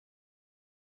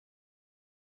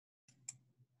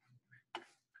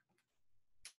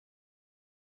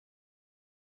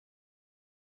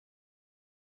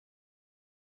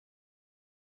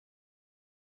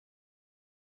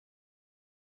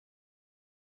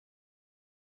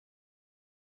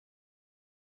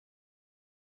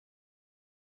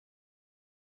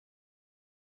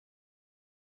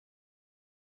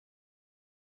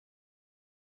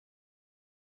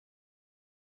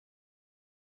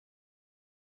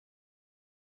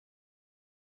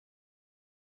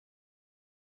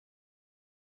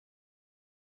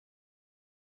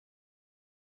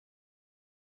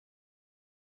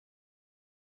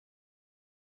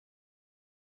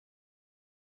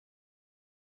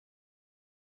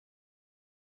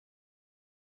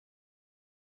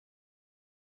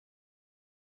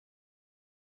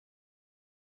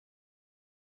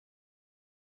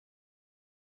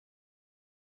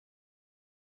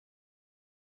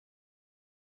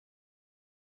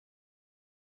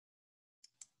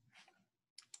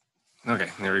Okay,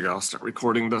 there we go. I'll start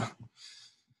recording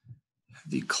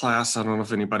the class. I don't know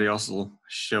if anybody else will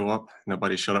show up.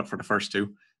 Nobody showed up for the first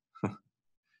two.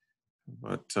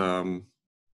 But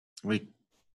we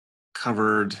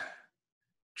covered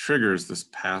triggers this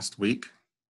past week.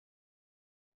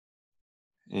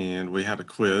 And we had a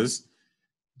quiz.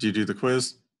 Did you do the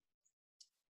quiz?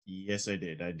 Yes, I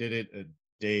did. I did it a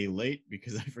day late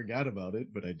because I forgot about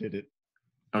it, but I did it.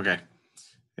 Okay.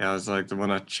 Yeah, it was like the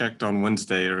one I checked on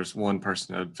Wednesday. There was one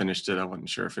person that had finished it. I wasn't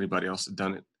sure if anybody else had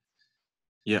done it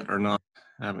yet or not.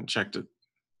 I haven't checked it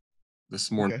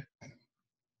this morning.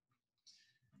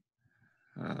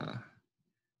 Okay.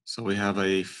 So we have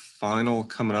a final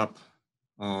coming up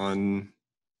on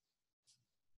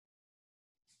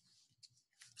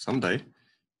someday.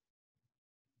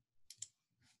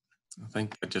 I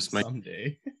think that just made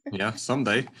Someday. yeah,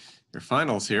 someday. Your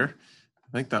finals here.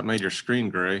 I think that made your screen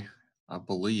gray, I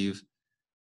believe.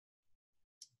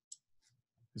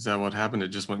 Is that what happened? It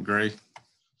just went gray?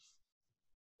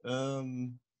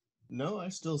 No, I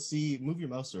still see. Move your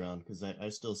mouse around because I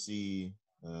still see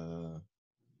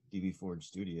DB Forge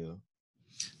Studio.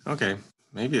 Okay,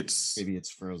 maybe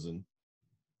it's Frozen.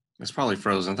 probably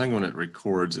frozen. I think when it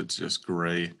records, it's just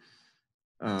gray.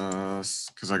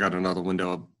 Because I got another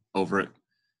window over it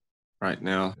right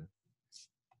now. Okay.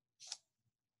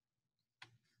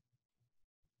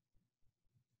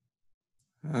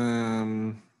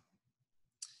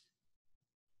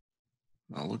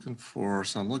 I'm looking for,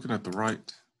 so I'm looking at the right.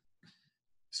 It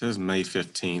says May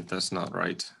 15th. That's not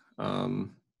right.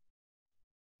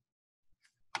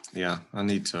 Yeah, I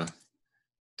need to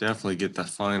definitely get the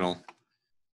final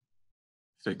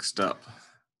fixed up.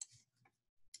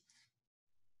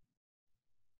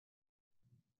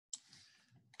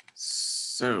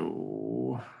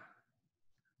 So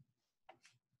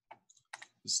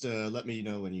Just let me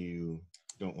know when you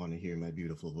don't want to hear my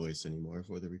beautiful voice anymore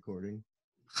for the recording.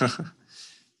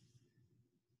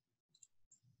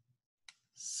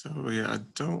 so yeah,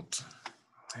 it's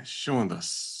showing the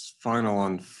final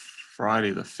on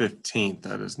Friday the 15th.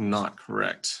 That is not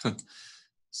correct.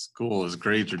 School is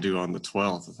grades are due on the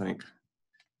 12th, I think.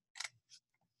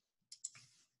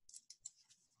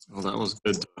 Well, that was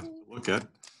good to look at.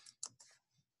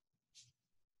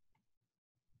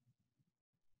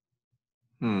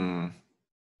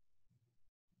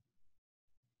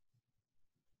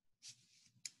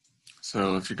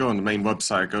 So if you go on the main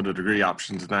website, go to degree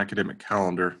options and academic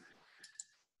calendar,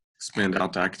 expand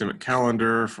out to academic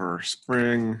calendar for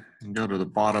spring, and go to the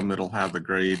bottom. It'll have the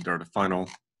grade or the final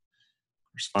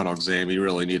exam. You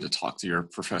really need to talk to your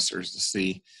professors to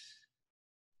see.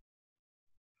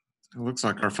 It looks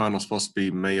like our final is supposed to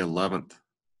be May 11th.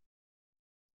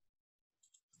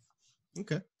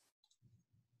 Okay.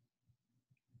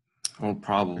 Oh,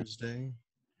 probably. Thursday.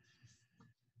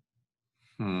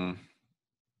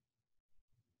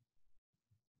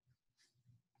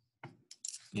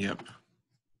 Yep.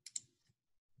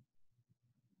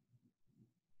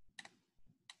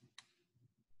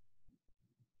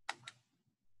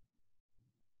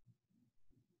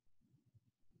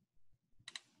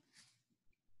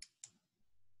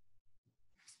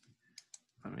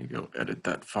 Let me go edit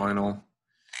that final.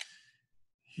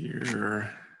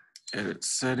 Here, edit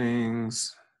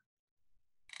settings.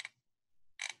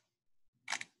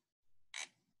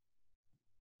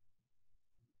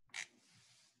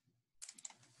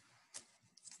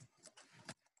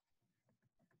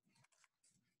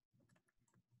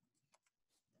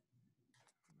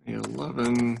 May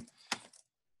 11.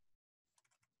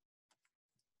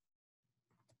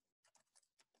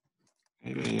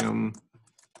 8 a.m.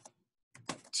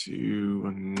 to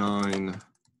 9:50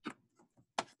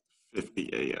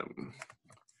 a.m.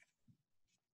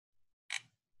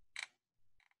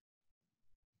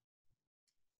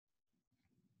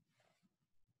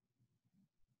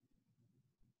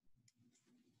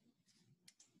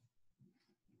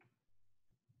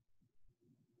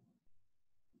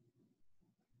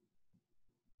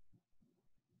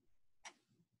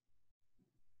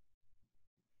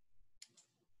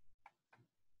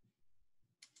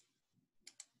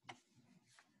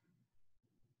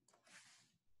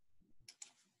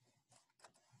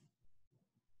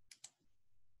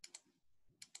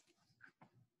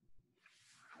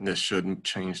 This shouldn't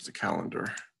change the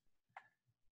calendar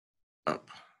up.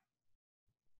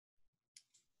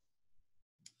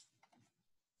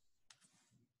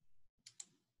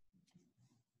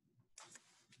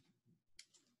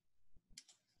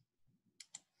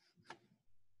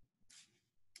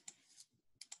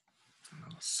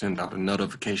 I'll send out a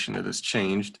notification that it's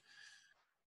changed.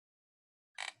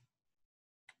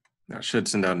 Now it should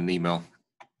send out an email.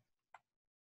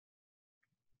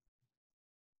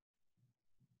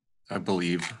 I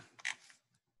believe.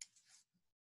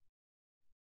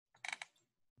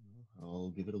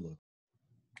 I'll give it a look.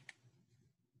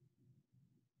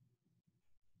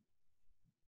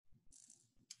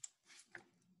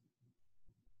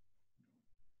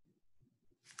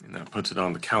 And that puts it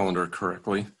on the calendar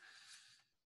correctly.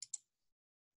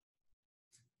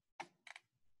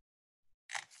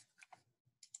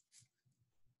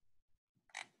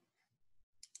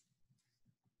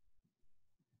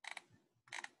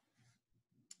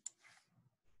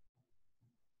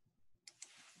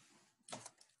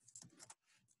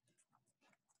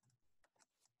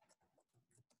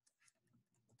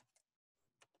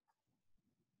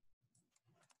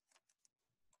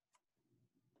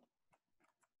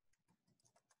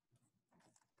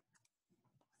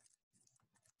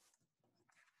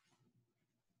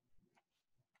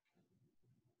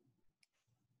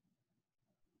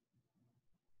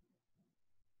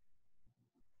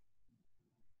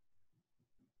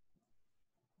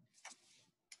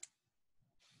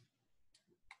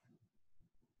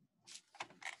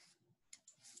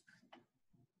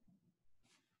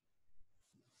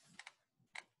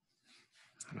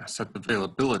 And I set the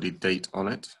availability date on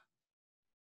it.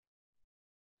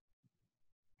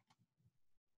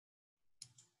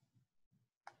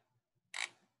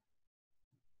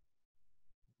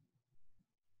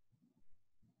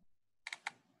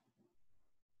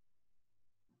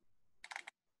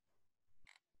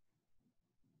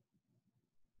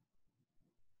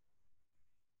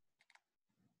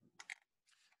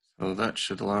 So that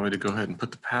should allow me to go ahead and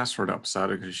put the password outside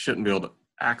it, because you shouldn't be able to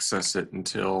access it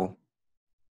until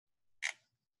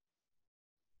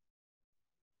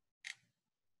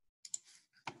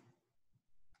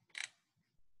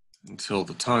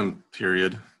the time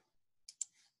period.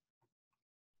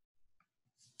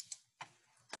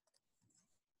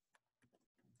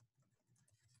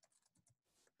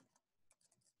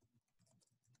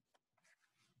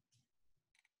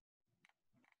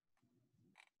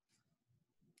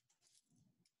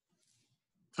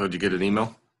 So did you get an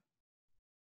email?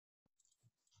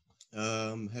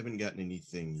 Haven't gotten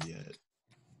anything yet.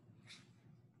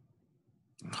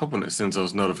 I'm hoping it sends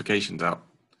those notifications out.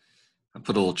 I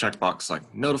put a little checkbox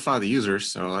like notify the user,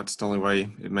 so that's the only way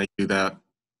it may do that.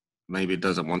 Maybe it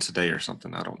does it once a day or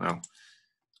something. I don't know.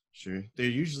 Sure. They're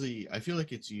usually, I feel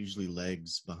like it's usually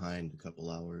legs behind a couple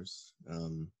hours.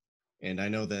 And I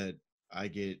know that I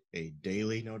get a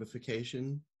daily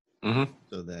notification, Mm-hmm.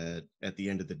 so that at the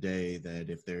end of the day, that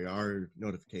if there are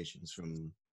notifications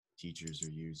from teachers or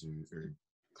users or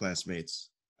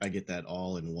classmates, I get that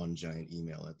all in one giant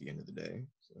email at the end of the day.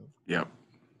 So Yep.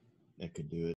 that could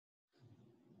do it.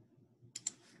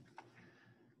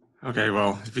 Okay,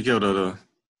 well, if you go to the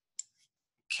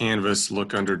Canvas,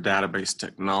 look under database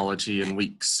technology in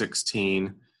week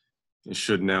 16, it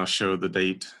should now show the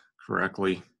date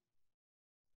correctly.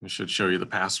 It should show you the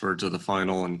password to the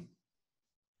final and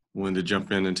when to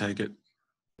jump in and take it.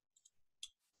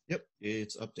 Yep,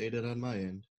 it's updated on my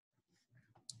end.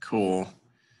 Cool.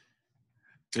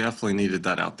 Definitely needed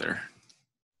that out there.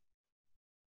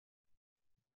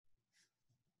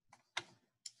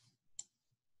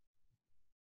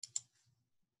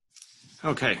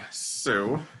 Okay,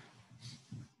 so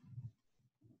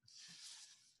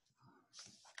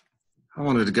I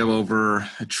wanted to go over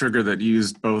a trigger that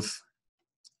used both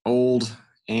old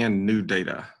and new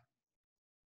data,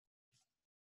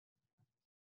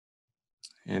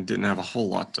 and didn't have a whole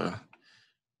lot to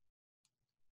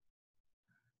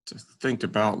think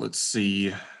about. Let's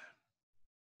see,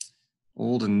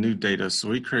 old and new data. So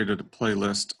we created a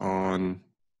playlist on,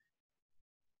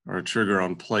 or a trigger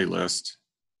on playlist.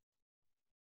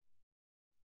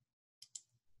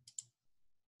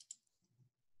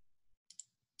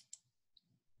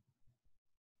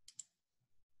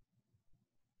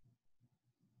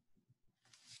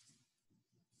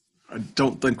 I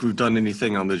don't think we've done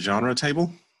anything on the genre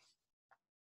table,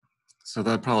 so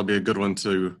that'd probably be a good one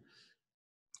to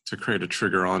create a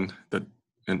trigger on, that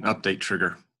an update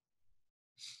trigger.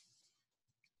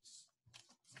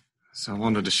 So I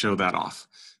wanted to show that off.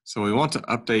 So we want to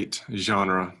update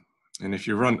genre, and if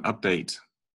you run update,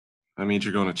 that means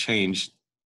you're going to change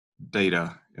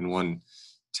data in one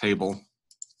table.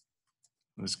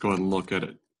 Let's go ahead and look at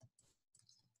it.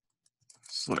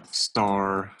 Select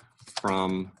star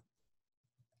from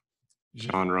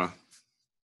genre.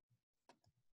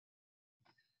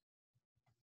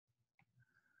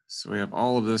 So we have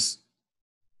all of this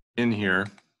in here.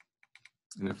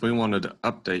 And if we wanted to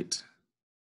update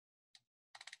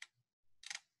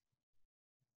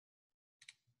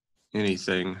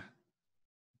anything,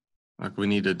 like we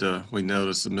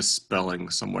noticed a misspelling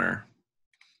somewhere.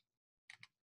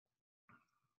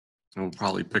 And we'll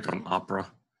probably pick on opera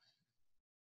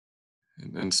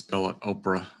and then spell it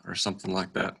Oprah or something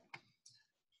like that.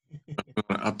 But I'm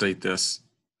going to update this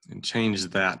and change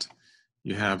that.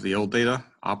 You have the old data,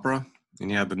 opera,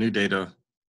 and you have the new data,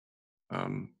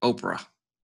 Oprah.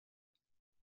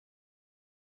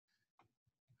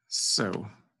 So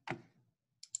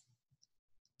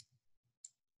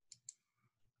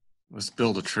let's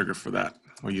build a trigger for that.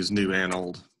 We'll use new and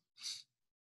old.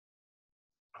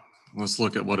 Let's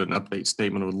look at what an update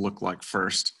statement would look like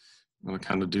first. I'm going to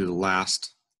kind of do the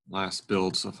last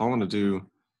build. So if I want to do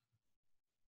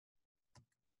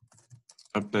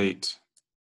update,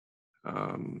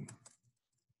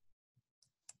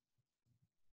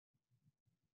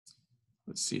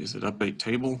 let's see, is it update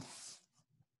table?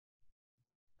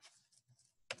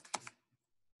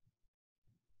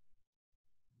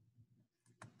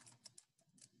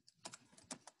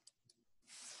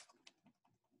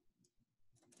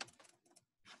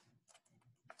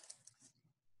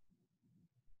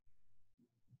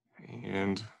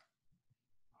 And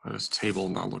why does table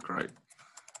not look right?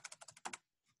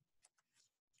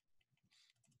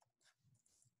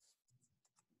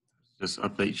 Just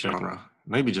update genre,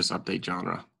 maybe just update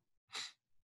genre.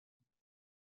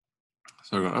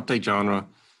 So we're going to update genre.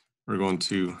 We're going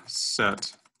to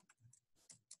set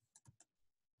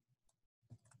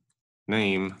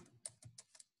name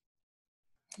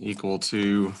equal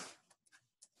to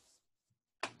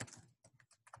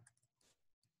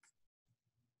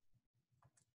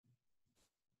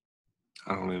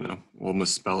I don't even know. We'll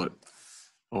misspell it.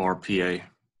 ORPA.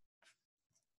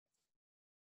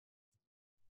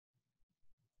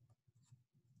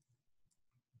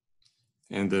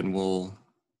 And then we'll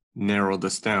narrow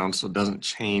this down so it doesn't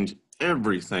change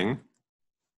everything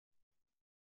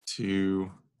to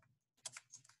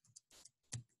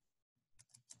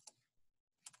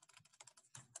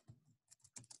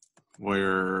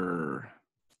where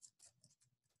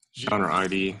genre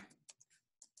ID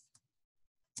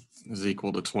is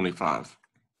equal to 25.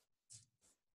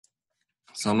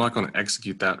 So I'm not going to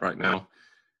execute that right now.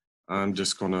 I'm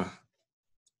just going to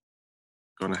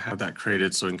have that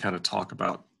created so we can kind of talk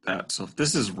about that. So if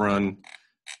this is run,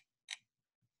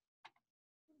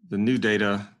 the new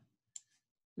data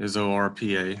is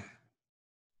OPRA,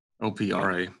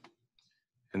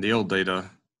 and the old data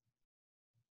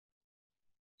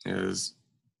is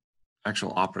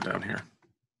actual opera down here.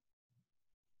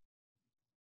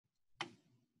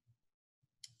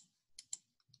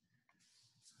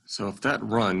 So if that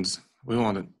runs, I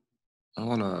want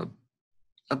to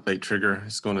update trigger.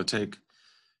 It's going to take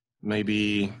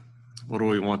maybe, what do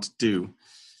we want to do?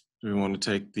 Do we want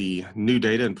to take the new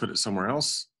data and put it somewhere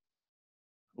else?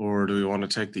 Or do we want to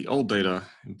take the old data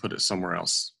and put it somewhere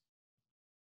else?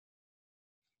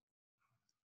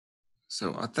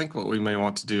 So I think what we may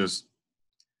want to do is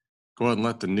go ahead and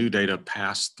let the new data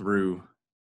pass through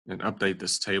and update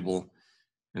this table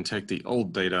and take the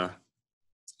old data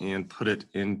and put it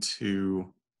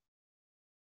into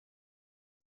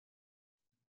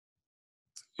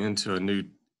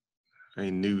a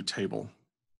new table.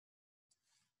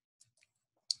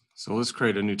 So let's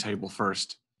create a new table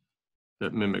first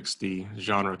that mimics the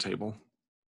genre table.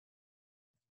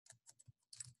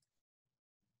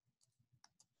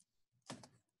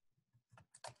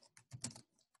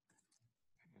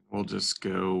 We'll just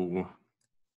go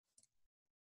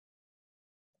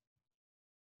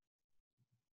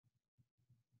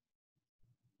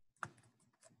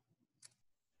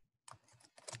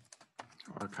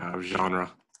archive genre,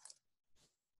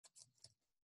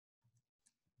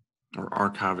 or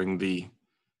archiving the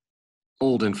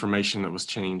old information that was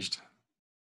changed.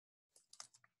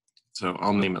 So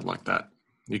I'll name it like that.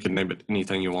 You can name it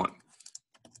anything you want.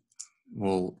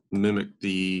 We'll mimic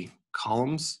the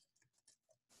columns.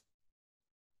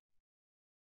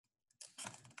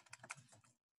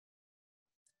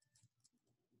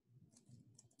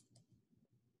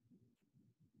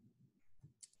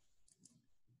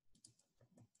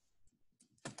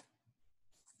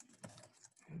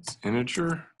 It's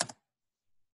integer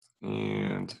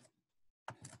and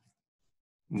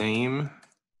name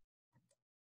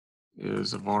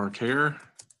is a varchar.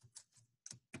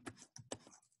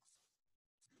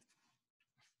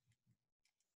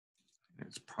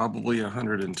 It's probably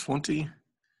 120.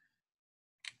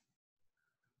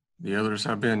 The others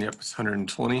have been, yep, it's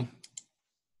 120.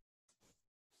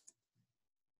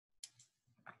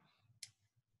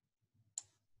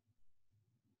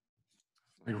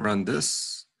 We run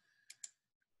this,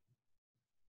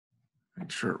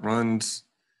 make sure it runs,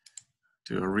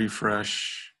 do a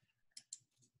refresh.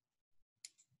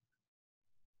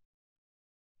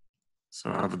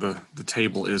 So the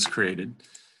table is created.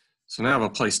 So now I have a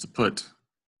place to put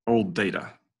old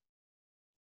data.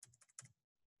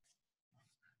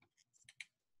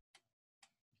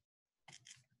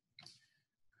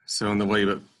 So in the way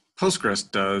that Postgres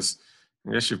does,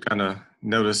 I guess you've kind of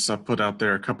noticed I put out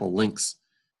there a couple links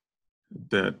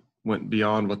that went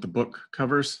beyond what the book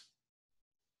covers.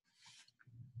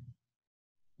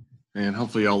 And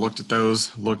hopefully y'all looked at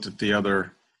those, looked at the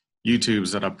other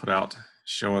YouTubes that I put out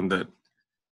showing that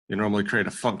you normally create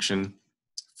a function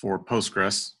for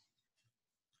Postgres.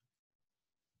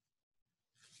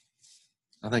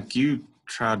 I think you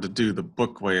tried to do the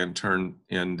book way and turn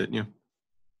in, didn't you?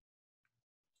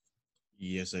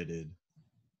 Yes, I did.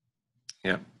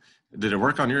 Yeah. Did it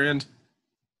work on your end?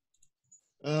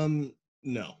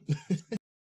 No.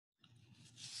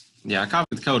 Yeah, I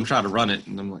copied the code and tried to run it,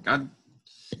 and I'm like,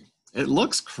 it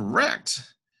looks correct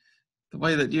the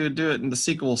way that you would do it in the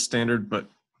SQL standard, but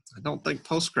I don't think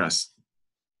Postgres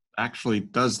actually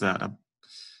does that.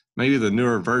 Maybe the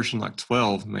newer version, like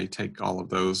 12, may take all of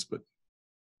those, but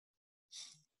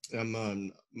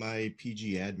My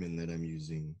PG admin that I'm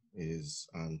using is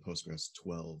on Postgres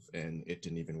 12, and it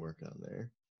didn't even work on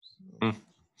there. So.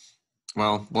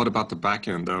 Well, what about the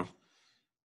backend though?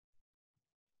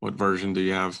 What version do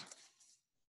you have?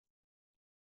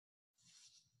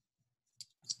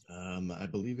 I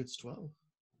believe it's 12.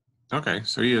 Okay,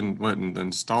 so you went and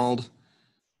installed,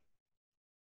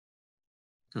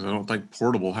 because I don't think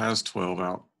Portable has 12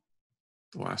 out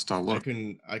the last I looked.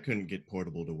 I couldn't get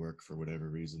Portable to work for whatever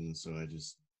reason, so I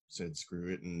just said screw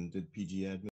it and did PG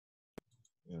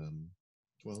admin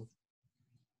 12.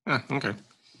 Ah, okay.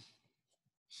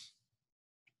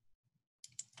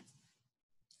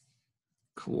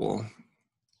 Cool.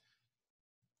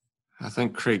 I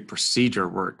think create procedure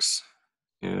works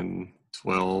in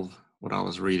 12, what I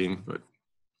was reading, but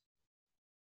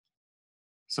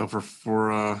so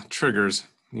for triggers,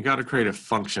 you got to create a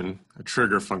function, a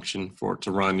trigger function for it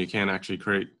to run. You can't actually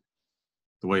create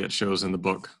the way it shows in the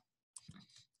book.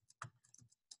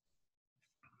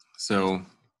 So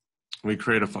we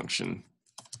create a function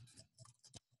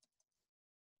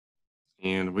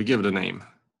and we give it a name.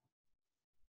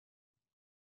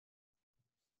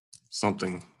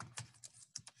 Something.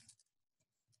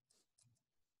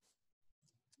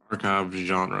 Archive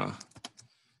genre.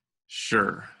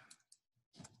 Sure.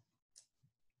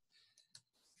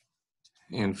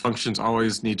 And functions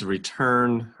always need to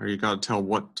return, or you got to tell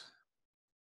what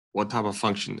type of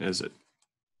function is it.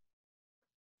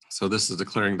 So this is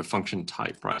declaring the function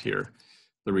type right here.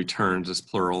 The returns is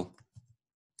plural.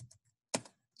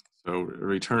 So it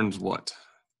returns what?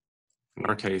 In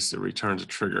our case, it returns a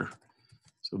trigger.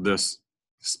 So this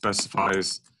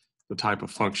specifies the type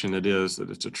of function it is, that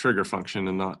it's a trigger function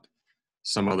and not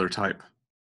some other type.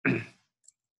 And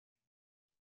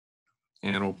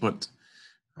we'll put,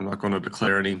 I'm not going to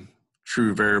declare any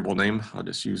true variable name. I'll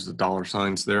just use the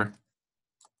 $signs there.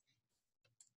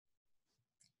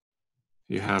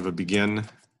 You have a begin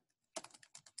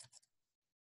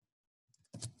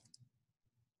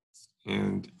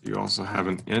and you also have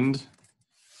an end.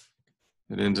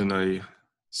 It ends in a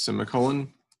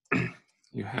semicolon.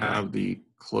 You have the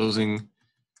closing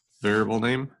variable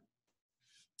name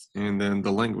and then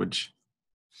the language.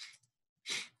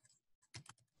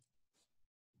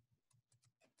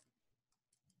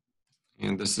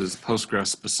 And this is Postgres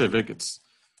specific. It's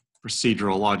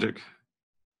procedural logic.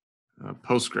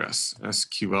 Postgres,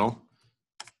 SQL.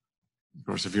 Of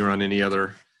course, if you run any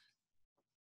other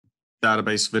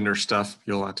database vendor stuff,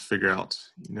 you'll have to figure out,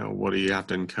 what do you have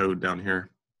to encode down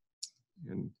here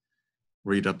and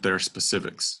read up their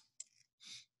specifics.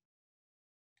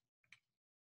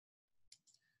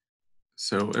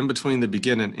 So in between the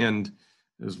begin and end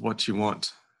is what you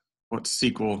want, what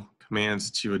SQL commands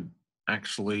that you would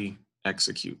actually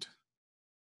execute.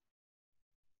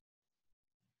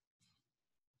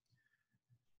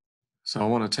 So I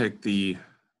want to take the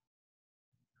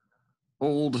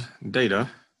old data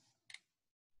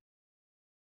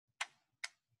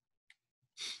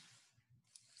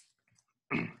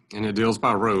and it deals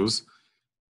by rows.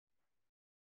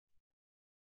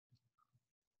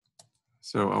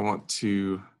 So I want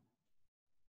to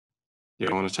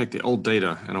take the old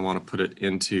data and I want to put it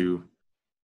into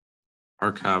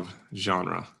archive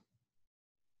genre.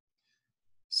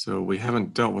 So we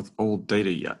haven't dealt with old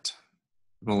data yet.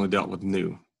 We've only dealt with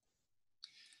new.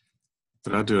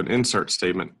 But I'll do an insert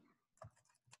statement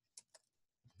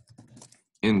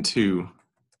into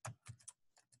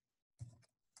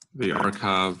the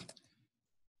archive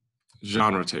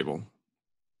genre table.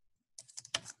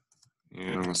 And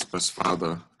I'm going to specify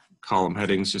the column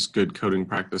headings, just good coding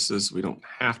practices. We don't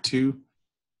have to.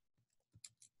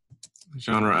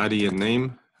 genre ID and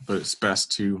name, but it's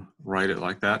best to write it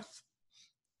like that.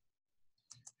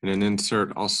 And an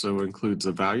insert also includes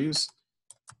the values.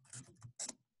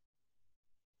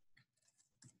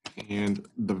 And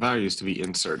the values to be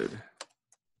inserted.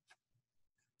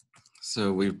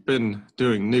 So we've been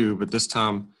doing new, but this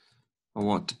time I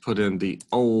want to put in the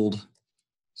old.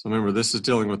 So remember, this is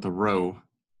dealing with the row.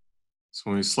 So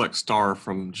when we select star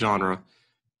from genre,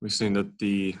 we've seen that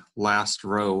the last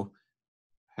row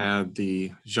had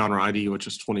the genre ID, which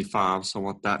is 25. So I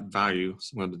want that value.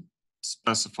 So I'm going to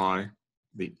specify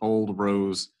the old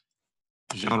row's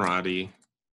genre ID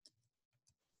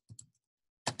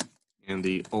and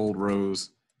the old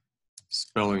row's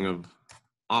spelling of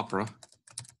opera.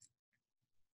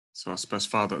 So I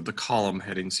specify the column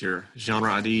headings here,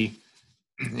 genre ID,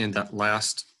 and that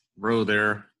last row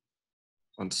there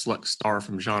on select star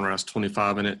from genre has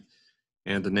 25 in it,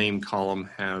 and the name column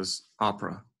has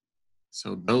opera.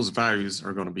 So those values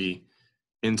are going to be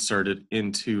inserted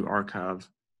into archive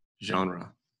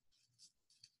genre.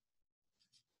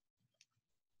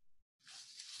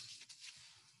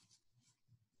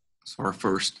 So our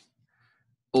first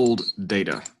old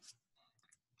data.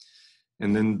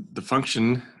 And then the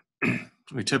function,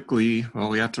 we typically, well,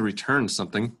 we have to return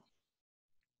something.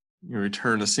 You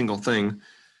return a single thing.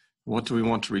 What do we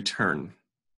want to return?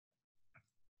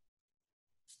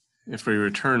 If we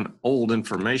return old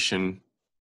information,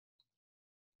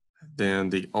 then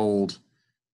the old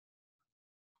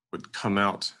would come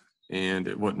out and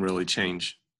it wouldn't really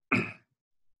change.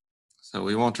 So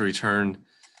we want to return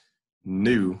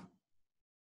new.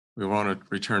 We want to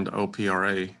return to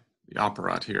OPRA, the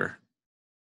operate here.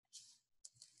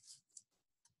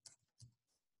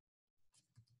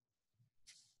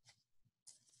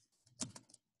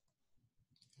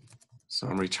 So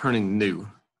I'm returning new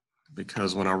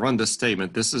because when I run this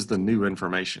statement, this is the new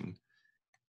information.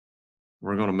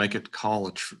 We're going to make it call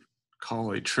a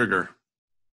trigger.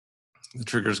 The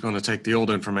trigger is going to take the old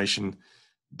information,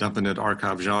 dump it into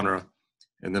archive genre,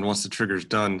 and then once the trigger is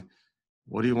done,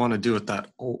 what do you want to do with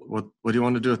that old, what do you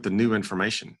want to do with the new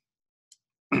information?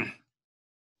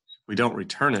 We don't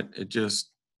return it, it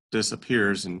just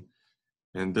disappears, and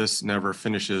this never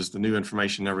finishes. The new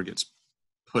information never gets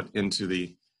put into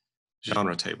the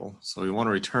genre table. So we want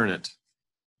to return it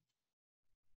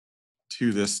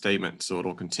to this statement so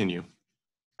it'll continue.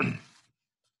 I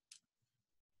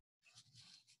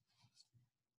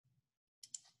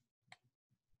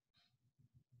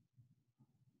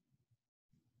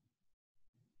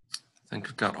think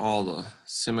we've got all the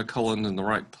semicolons in the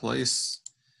right place.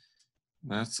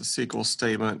 That's a SQL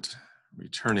statement.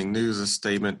 Returning new is a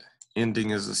statement.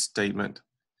 Ending is a statement.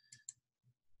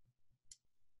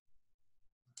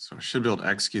 So I should be able to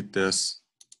execute this.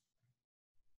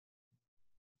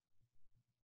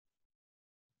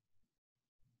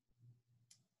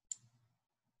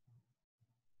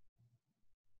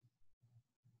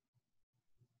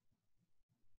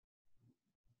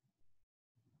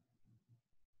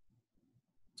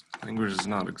 Language does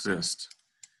not exist.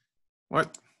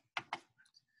 What?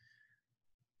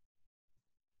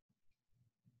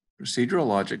 Procedural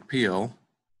logic, PL.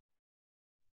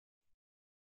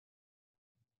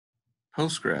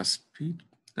 Postgres, P,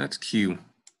 that's Q.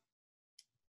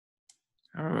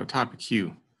 How do I type a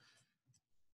Q?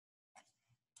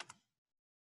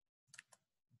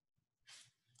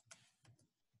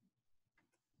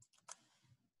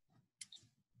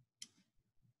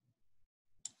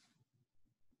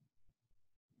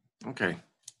 Okay.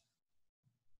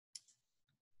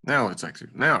 Now it's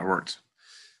executed. Now it works.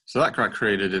 So that got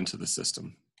created into the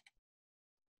system.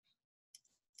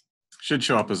 Should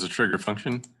show up as a trigger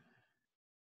function.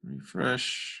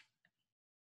 Refresh.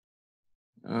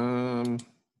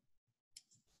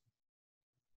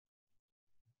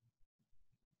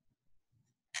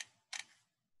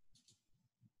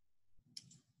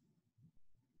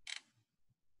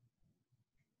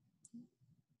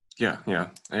 Yeah,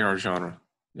 AR genre.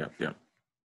 Yep,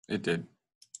 it did.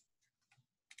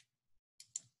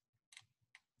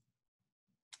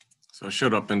 So it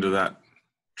showed up into that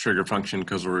trigger function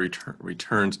because we're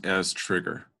returns as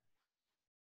trigger.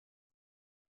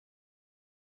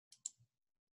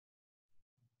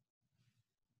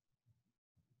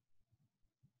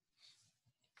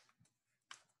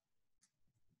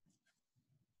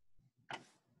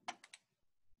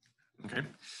 Okay.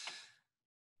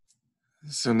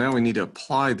 So now we need to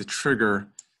apply the trigger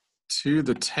to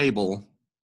the table,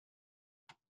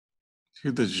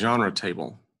 to the genre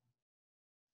table.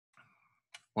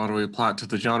 Why do we apply it to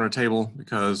the genre table?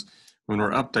 Because when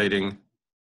we're updating,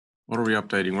 what are we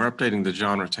updating? We're updating the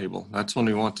genre table. That's when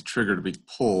we want the trigger to be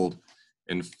pulled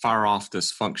and fire off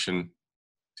this function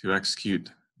to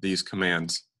execute these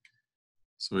commands.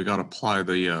 So we got to apply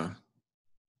the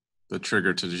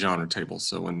trigger to the genre table.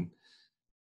 So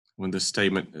when this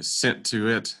statement is sent to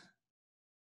it,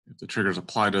 if the trigger is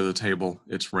applied to the table,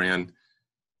 it's ran.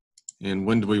 And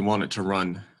when do we want it to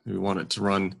run? Do we want it to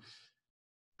run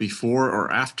before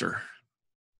or after?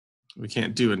 We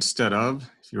can't do instead of.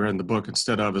 If you're in the book,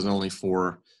 instead of is only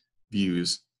for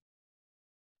views.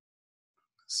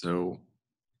 So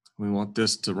we want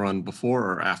this to run before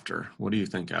or after. What do you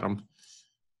think, Adam?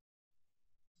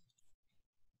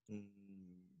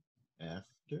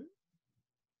 After?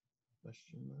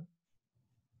 Question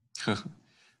mark.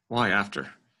 Why after?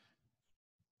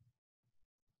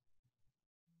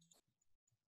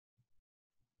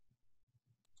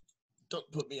 Don't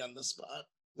put me on the spot.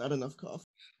 Not enough coffee.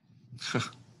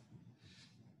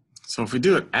 So if we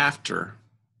do it after,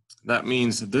 that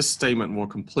means that this statement will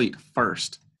complete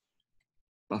first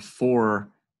before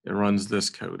it runs this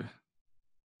code.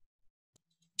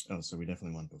 Oh, so we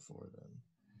definitely want before then.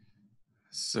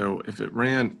 So if it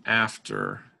ran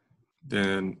after,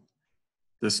 then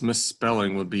this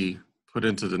misspelling would be put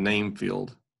into the name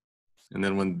field. And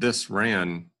then when this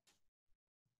ran,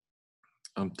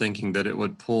 I'm thinking that it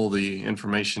would pull the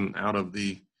information out of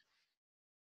the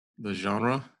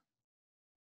genre.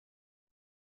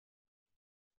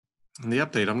 And the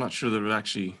update, I'm not sure that it would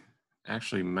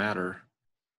actually matter,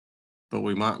 but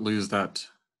we might lose that.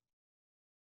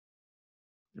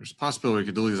 There's a possibility we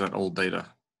could lose that old data.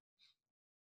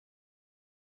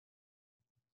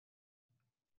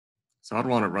 So I'd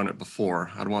want to run it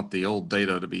before. I'd want the old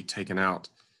data to be taken out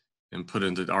and put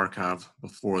into the archive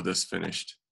before this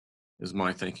finished, is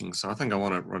my thinking. So I think I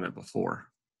want to run it before.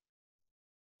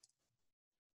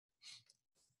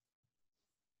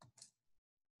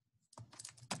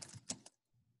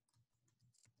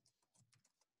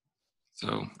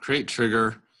 So create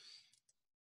trigger.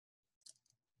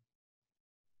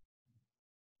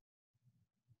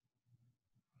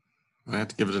 I have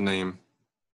to give it a name.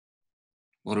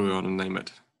 What do we want to name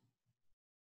it?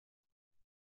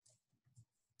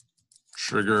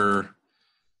 Trigger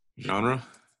genre,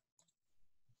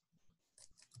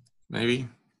 maybe.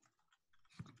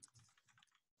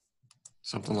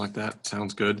 Something like that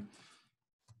sounds good.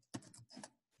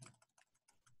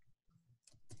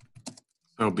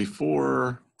 So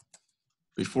before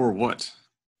what?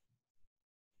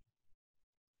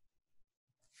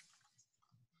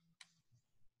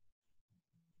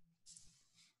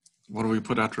 What do we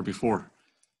put after before?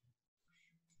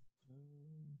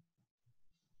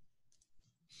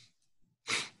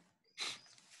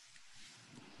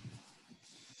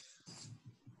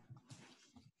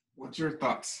 What's your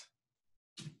thoughts?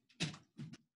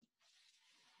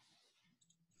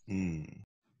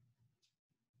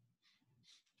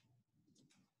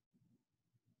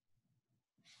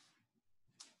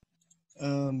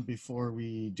 Before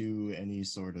we do any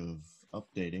sort of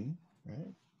updating,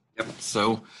 right? Yep,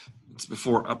 so it's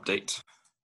before update.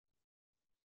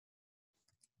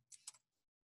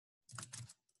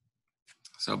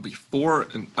 So before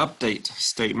an update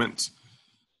statement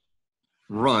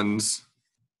runs,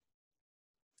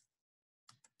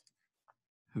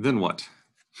 then what?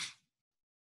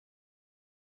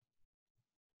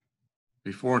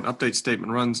 Before an update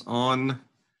statement runs on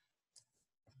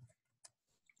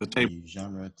the table. The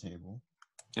genre table.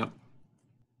 Yep.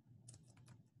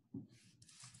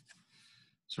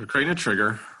 So we're creating a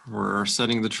trigger. We're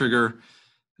setting the trigger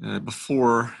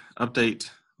before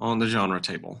update on the genre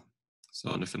table.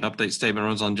 So if an update statement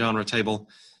runs on genre table,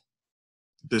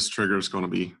 this trigger is going to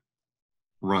be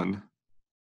run.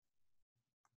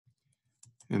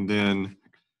 And then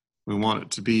we want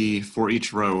it to be for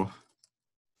each row.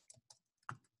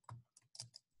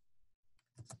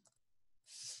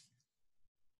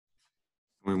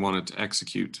 We want it to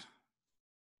execute.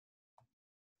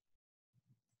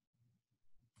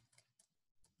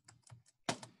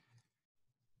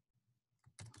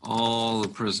 All the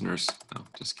prisoners. No,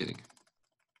 just kidding.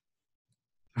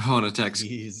 I want it to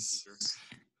execute.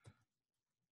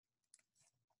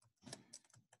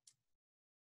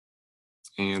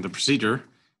 And the procedure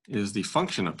is the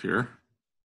function up here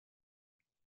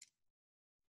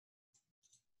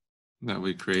that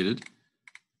we created.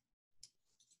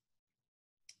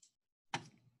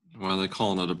 Why are they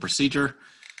calling it a procedure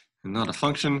and not a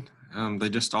function? They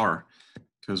just are,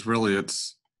 because really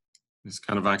it's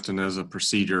kind of acting as a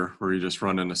procedure where you just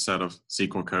run in a set of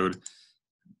SQL code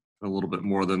a little bit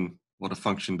more than what a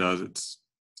function does. It's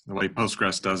the way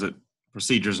Postgres does it.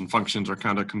 Procedures and functions are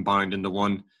kind of combined into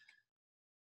one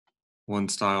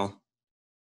style.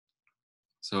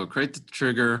 So create the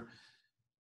trigger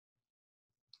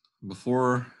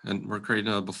and we're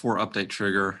creating a before update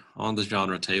trigger on the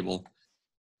genre table.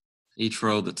 Each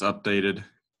row that's updated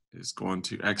is going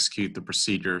to execute the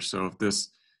procedure. So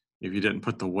if you didn't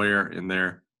put the where in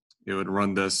there, it would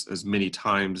run this as many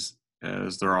times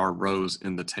as there are rows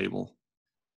in the table.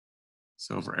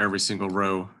 So for every single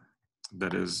row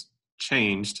that is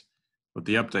changed with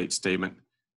the update statement,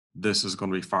 this is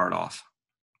going to be fired off.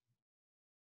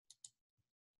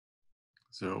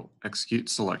 So execute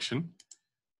selection.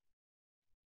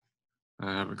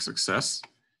 I have a success.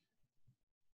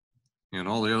 And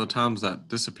all the other times that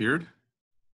disappeared,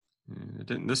 it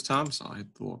didn't this time, so I'll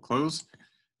hit the little close.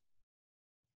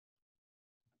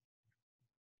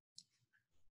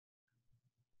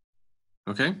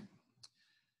 Okay,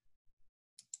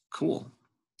 cool.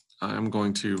 I'm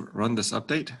going to run this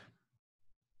update.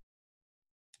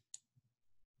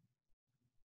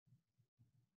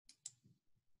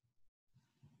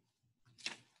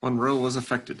 One row was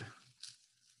affected.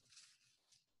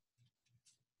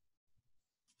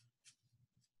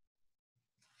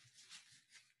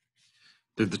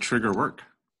 Did the trigger work?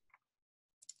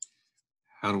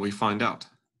 How do we find out?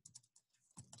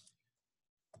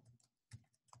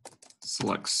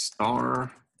 Select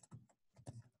star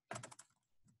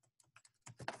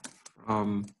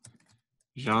from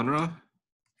genre.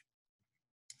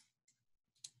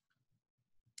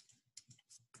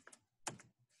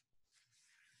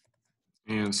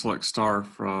 And select star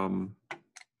from,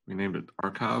 we named it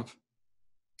archive.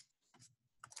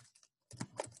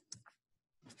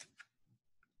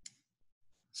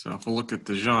 So if we look at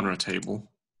the genre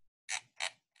table,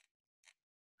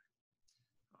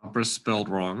 opera is spelled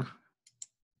wrong.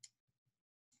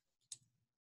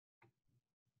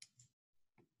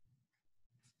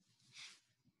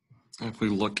 If we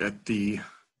look at the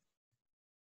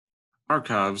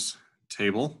archives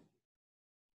table,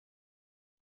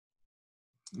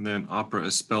 then opera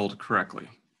is spelled correctly.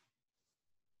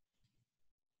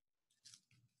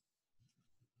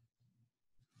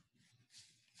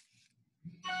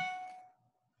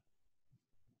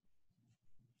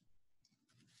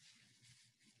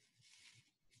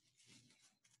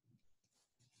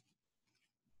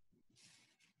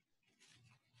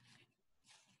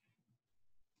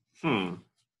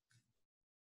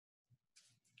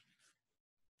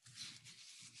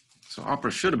 So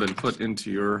opera should have been put into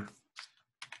your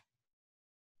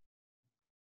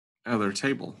other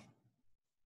table.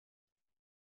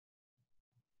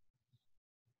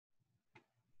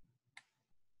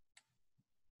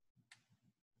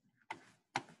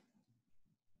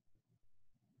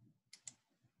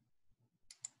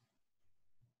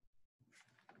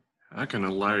 I can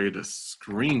allow you to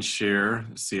screen share.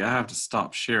 See, I have to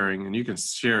stop sharing, and you can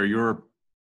share your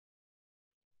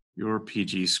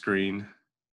PG screen.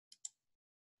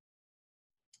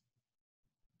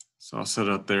 So I'll set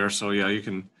it up there. So yeah, you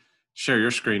can share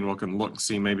your screen. We can look,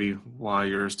 see maybe why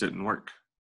yours didn't work.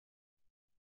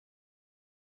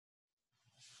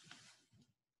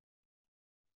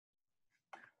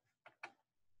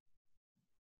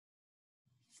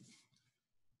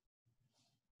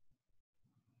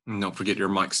 And don't forget your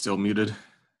mic's still muted.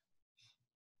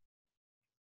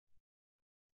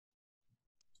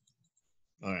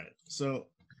 All right. So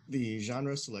the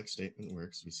genre select statement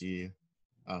works. You see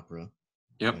opera.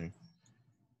 Yep. There.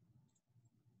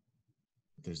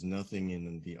 There's nothing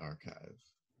in the archive.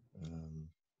 I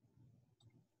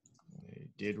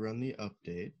did run the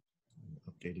update.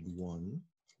 Updated 1.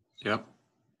 Yep.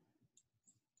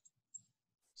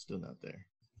 Still not there.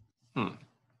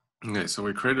 Okay, so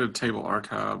we created a table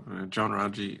archive, genre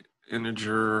IG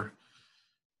integer,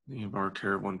 name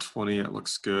varchar 120. It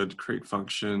looks good. Create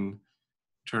function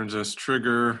turns us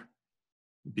trigger.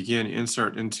 Begin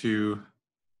insert into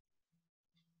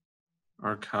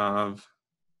archive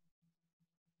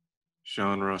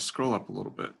genre. Scroll up a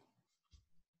little bit.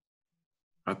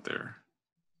 Right there.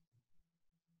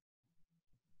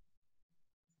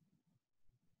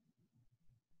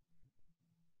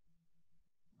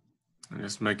 And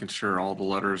just making sure all the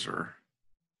letters are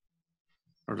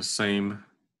the same.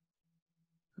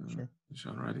 Sure.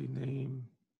 Genre ID name.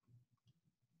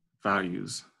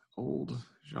 Values. Old.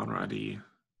 Genre ID.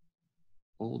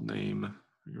 Old name.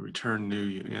 You return new,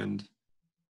 you end.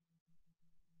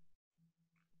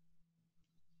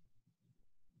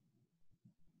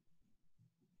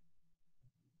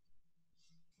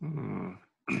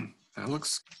 That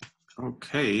looks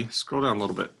okay. Scroll down a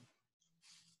little bit.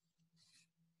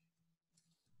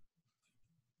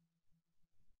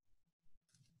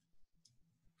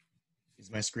 Is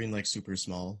my screen like super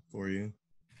small for you?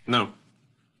 No.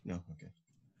 No, okay.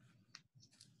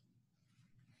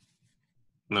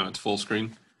 No, it's full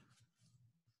screen.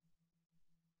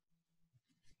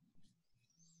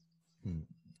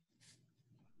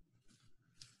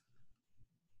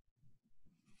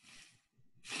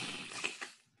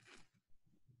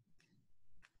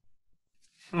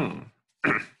 Hmm.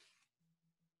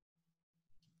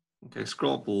 Okay,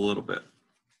 scroll up a little bit.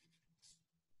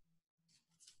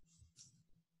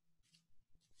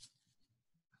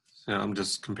 So I'm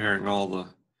just comparing all the,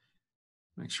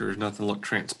 make sure there's nothing look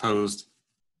transposed.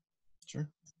 Sure.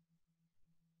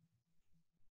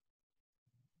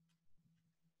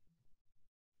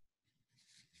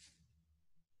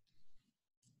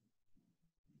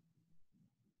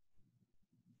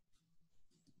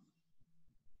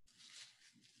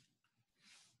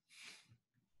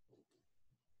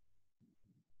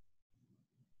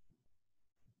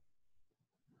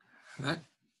 That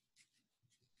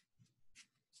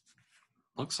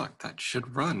looks like that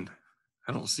should run.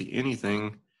 I don't see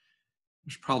anything.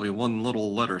 There's probably one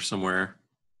little letter somewhere.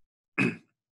 It's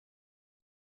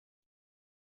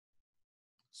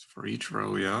for each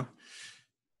row, yeah.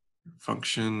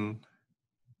 Function.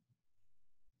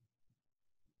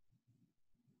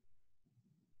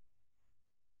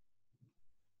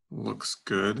 Looks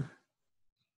good.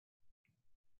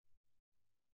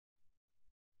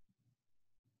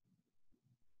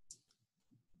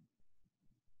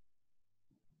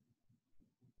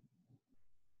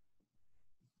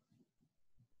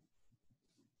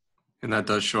 And that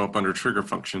does show up under trigger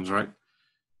functions, right?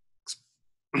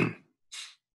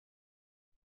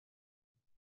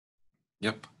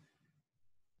 Yep.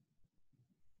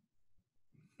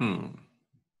 Hmm.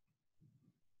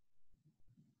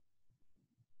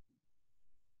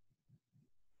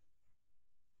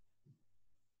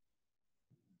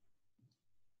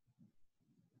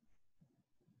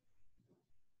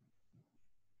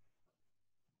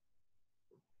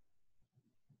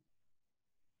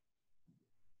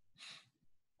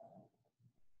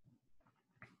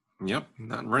 Yep,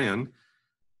 that ran.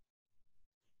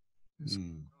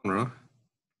 Hmm.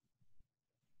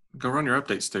 Go run your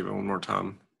update statement one more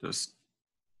time. Just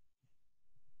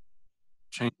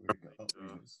change Where'd it go? Oh, here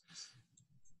it is.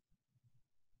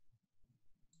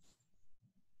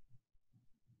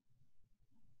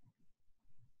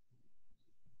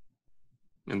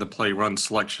 in the play run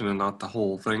selection and not the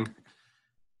whole thing.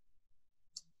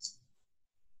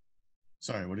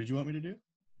 Sorry, what did you want me to do?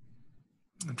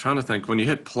 I'm trying to think. When you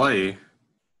hit play,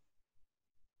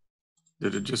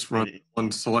 did it just run Wait,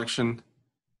 one selection?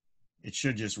 it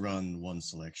should just run one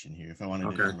selection here. If I wanted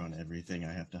it Okay. to run everything,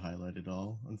 I have to highlight it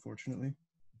all, unfortunately.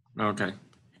 Okay.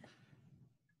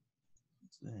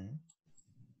 It's there.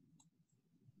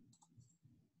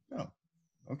 Oh,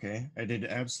 okay. I did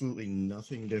absolutely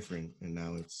nothing different, and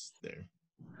now it's there.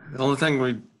 The only thing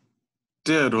we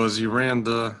did was you ran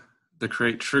the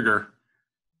create trigger.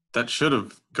 That should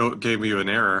have gave you an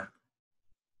error.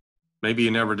 Maybe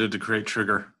you never did the create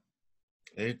trigger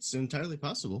It's entirely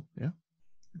possible. Yeah.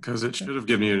 because it should have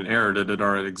given you an error that it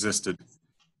already existed.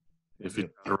 If you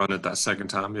Yep. tried to run it that second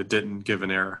time, it didn't give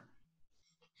an error.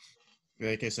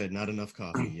 Like I said, not enough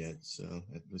coffee yet, so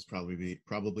that was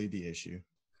probably the issue.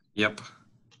 Yep.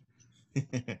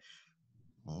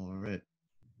 All right.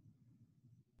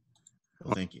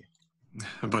 Well, thank you.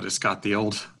 But it's got the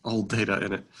old data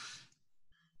in it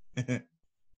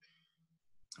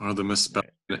or the misspelling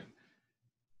in it.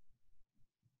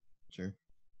 Sure.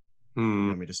 You Hmm.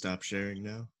 want me to stop sharing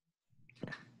now?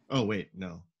 Oh wait,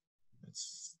 no.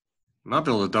 That's Might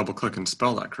be able to double click and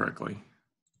spell that correctly.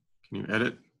 Can you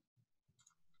edit?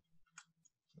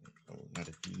 oh, not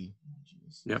a D.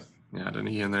 Jeez. Yep. Yeah, add an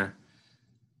E in there.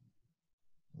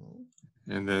 Oh,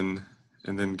 And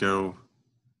then go.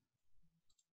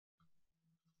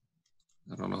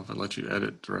 I don't know if it lets you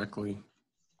edit directly.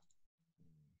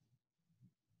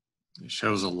 It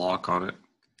shows a lock on it.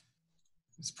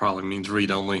 This probably means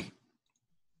read only.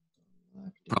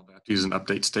 locked it. Probably have to use an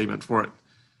update statement for it.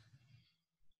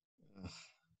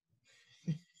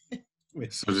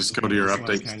 Wait, So just okay, go to I your just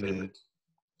want to update kind of statement.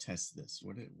 test this.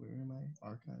 Where am I?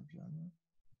 Archive genre?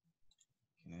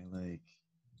 Can I like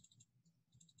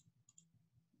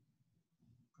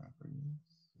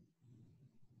properties?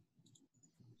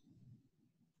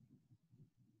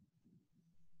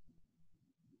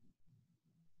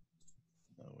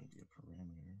 That wouldn't be a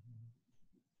parameter.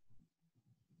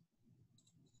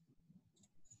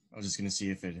 I was just gonna see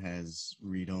if it has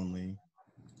read only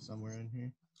somewhere in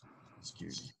here.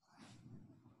 Security.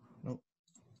 Nope.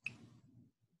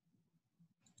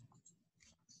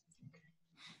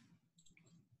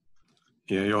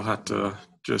 Yeah, you'll have to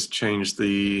just change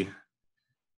the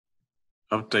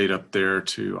update up there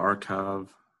to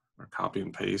archive or copy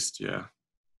and paste. Yeah.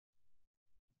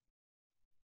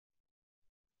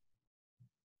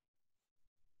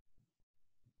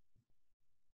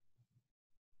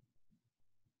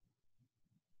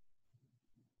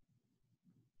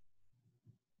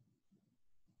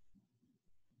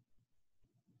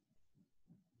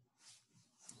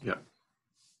 Yep.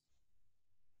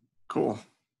 Cool.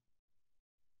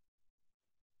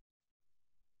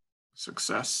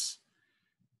 Success.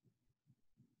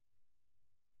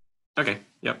 Okay,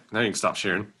 yep, now you can stop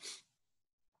sharing.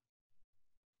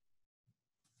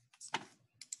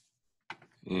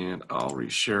 And I'll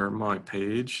reshare my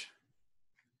page.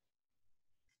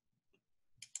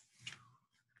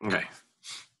 Okay.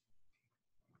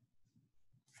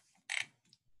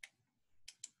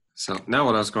 So now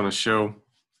what I was going to show,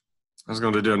 I was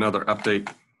going to do another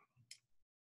update.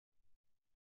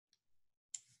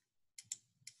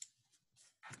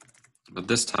 But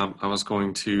this time I was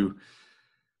going to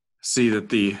see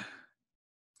that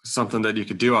something that you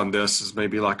could do on this is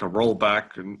maybe like a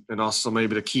rollback, and also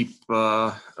maybe to keep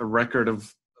a record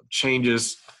of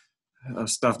changes,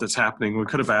 stuff that's happening. We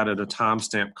could have added a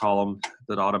timestamp column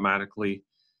that automatically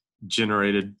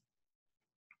generated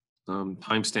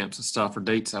timestamps and stuff or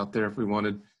dates out there if we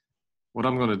wanted. What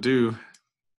I'm going to do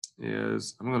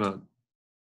is I'm going to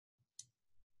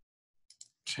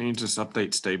change this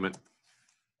update statement.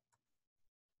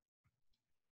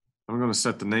 I'm going to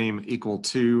set the name equal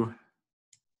to,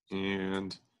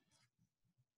 and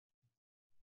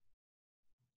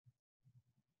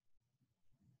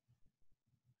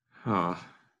yeah,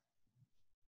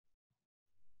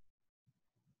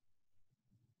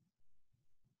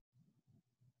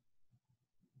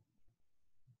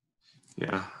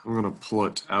 I'm going to pull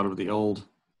it out of the old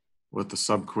with the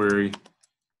subquery.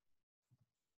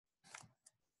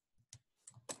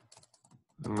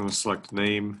 I'm going to select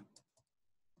name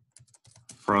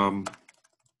from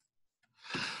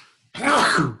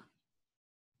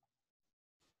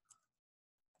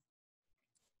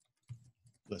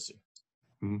Bless you.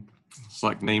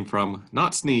 select name from,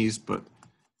 not sneeze, but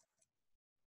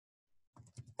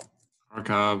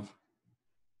archive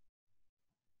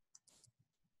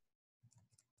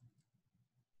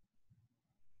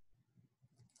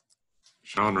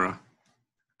genre.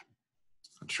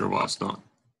 Not sure why it's not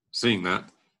seeing that.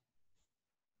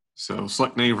 So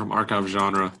select name from archive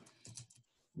genre,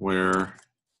 where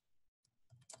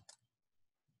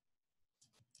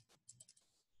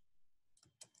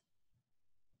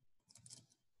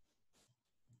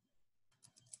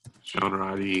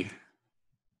genre ID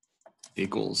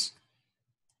equals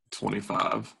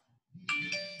 25.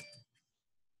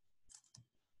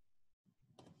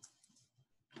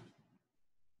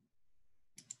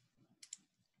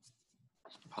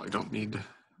 Probably don't need a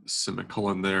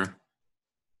semicolon there.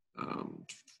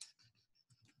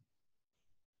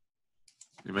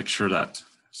 Let me make sure that,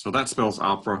 so that spells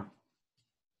opera.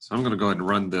 So I'm going to go ahead and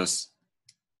run this.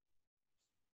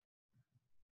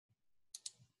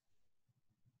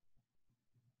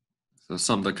 So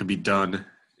something that could be done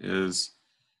is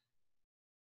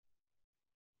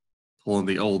pulling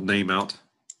the old name out,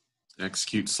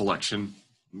 execute selection.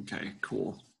 Okay,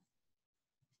 cool.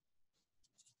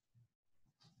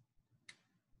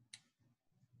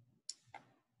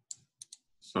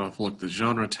 So if I look at the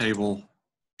genre table,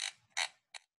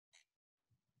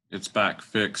 it's back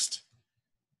fixed.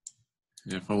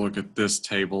 If I look at this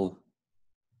table,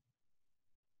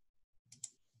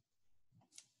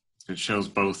 it shows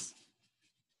both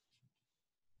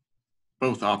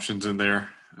options in there.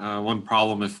 One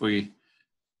problem, if we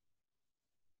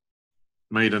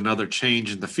made another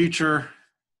change in the future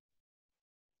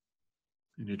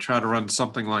and you try to run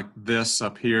something like this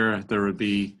up here, there would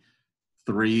be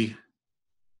 3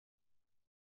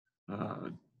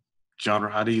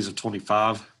 genre IDs of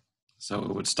 25. So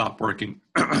it would stop working.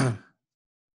 That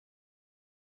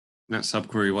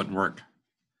subquery wouldn't work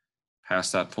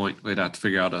past that point. We'd have to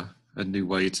figure out a new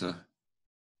way to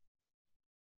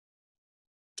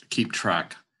keep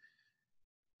track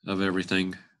of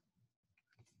everything.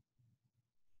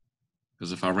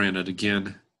 Because if I ran it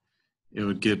again, it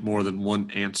would get more than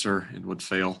one answer and would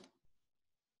fail.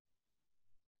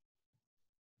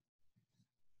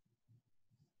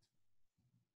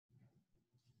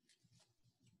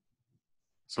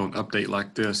 So an update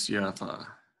like this, yeah,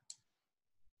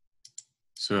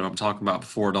 so what I'm talking about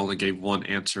before, it only gave one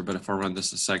answer, but if I run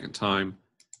this a second time,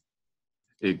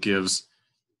 it gives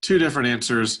 2 different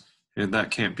answers, and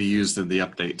that can't be used in the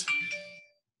update.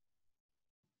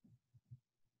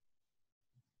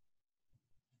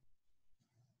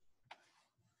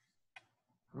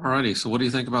 Alrighty, so what do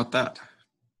you think about that?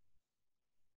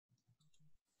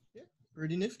 Yeah,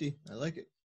 pretty nifty. I like it.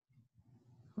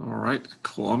 All right,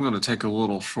 cool. I'm going to take a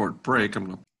little short break.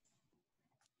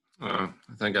 I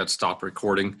think I'd stop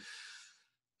recording.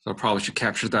 So I probably should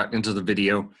capture that into the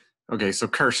video. Okay, so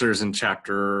cursors in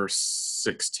chapter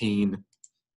 16.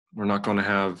 We're not going to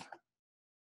have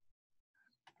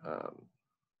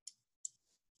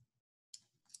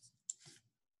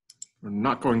We're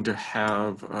not going to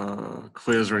have a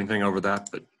quiz or anything over that,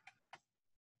 but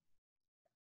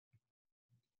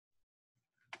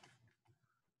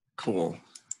cool.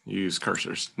 Use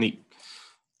cursors. Neat.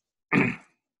 So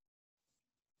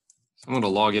I'm going to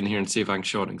log in here and see if I can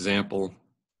show an example.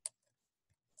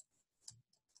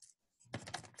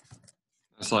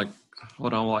 It's like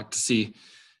what I like to see.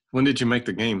 When did you make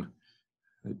the game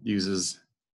that uses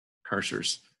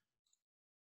cursors?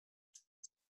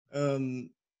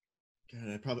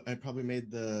 God, I probably made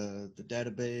the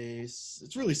database.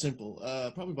 It's really simple.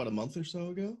 Probably about a month or so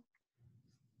ago.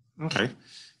 Okay.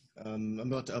 I'm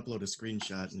about to upload a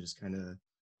screenshot and just kind of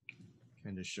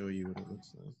show you what it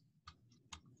looks like.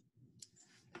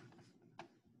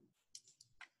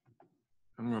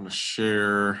 I'm going to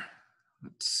share.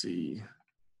 Let's see.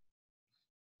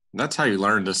 That's how you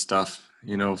learn this stuff.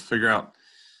 You know, figure out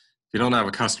if you don't have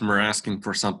a customer asking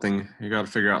for something, you got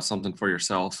to figure out something for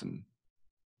yourself, and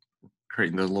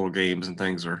creating those little games and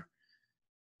things are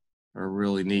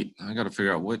really neat. I got to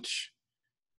figure out which.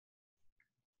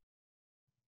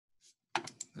 I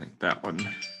think that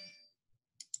one.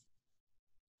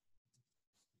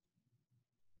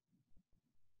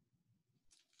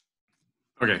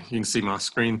 Okay, you can see my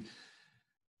screen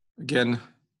again.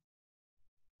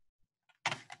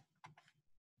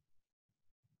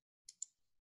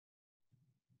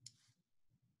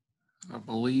 I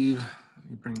believe, let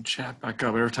me bring chat back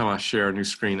up. Every time I share a new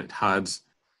screen, it hides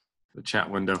the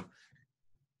chat window.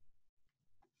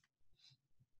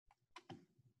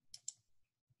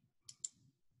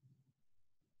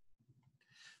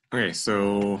 Okay,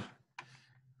 so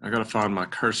I gotta find my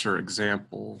cursor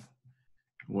example.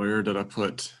 Where did I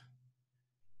put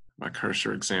my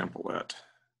cursor example at?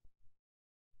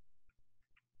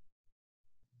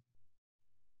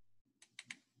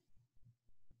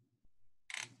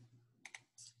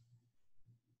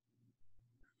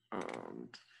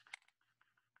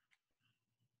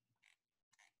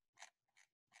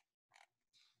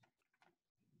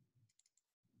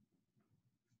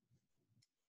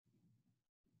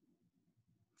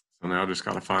 So now I just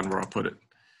gotta find where I put it.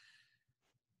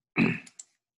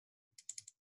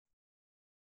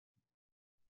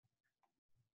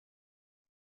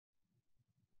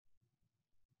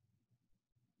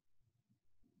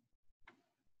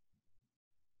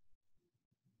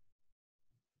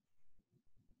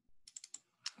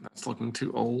 That's looking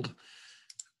too old.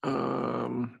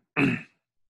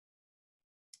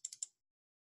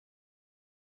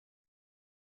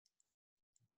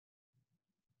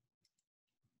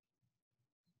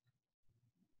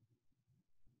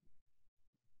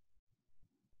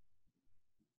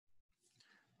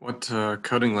 What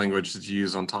coding language did you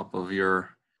use on top of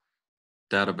your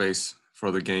database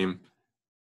for the game?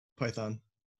 Python.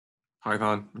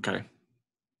 Python, okay.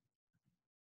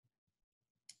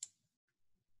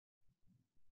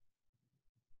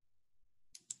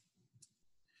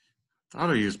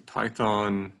 Thought I used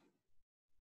Python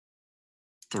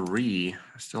 3.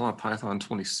 I still have Python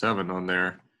 27 on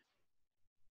there.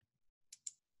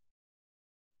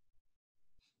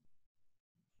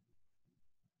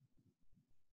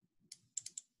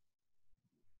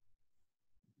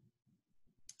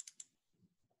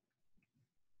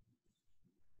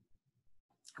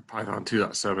 Or Python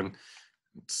 2.7.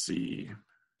 Let's see.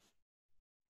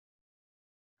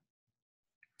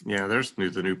 Yeah, there's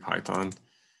the new Python.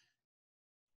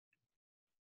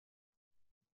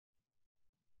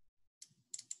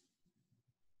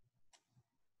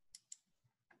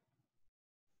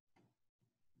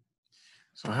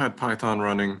 So I had Python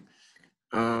running.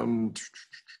 But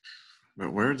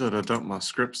where did I dump my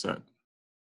scripts at?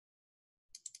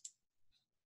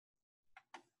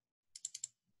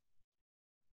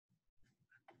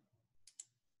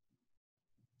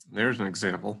 There's an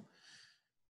example.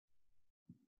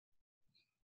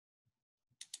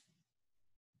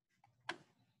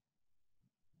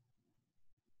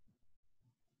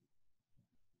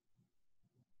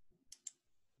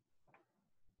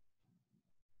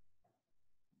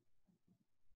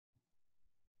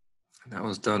 That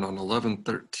was done on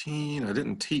 11/13. I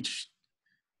didn't teach.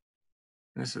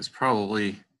 This is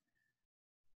probably,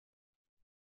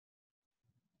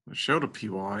 it showed a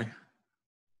PY.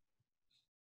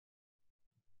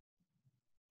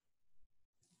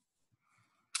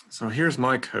 So here's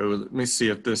my code. Let me see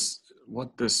if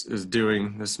what this is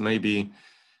doing. This may be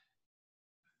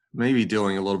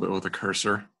dealing a little bit with a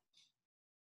cursor.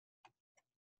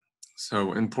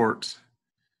 So import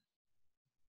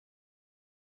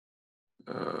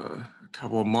a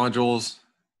couple of modules.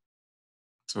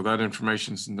 So that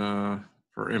information's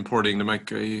for importing to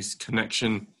make a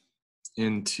connection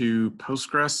into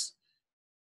Postgres.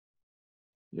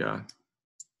 Yeah.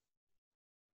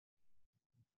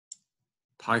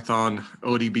 Python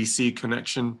ODBC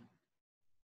connection.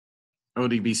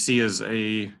 ODBC is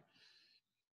a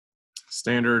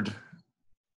standard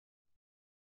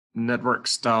network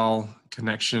style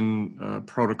connection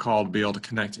protocol to be able to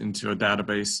connect into a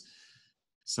database.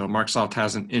 So Microsoft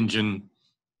has an engine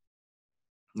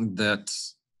that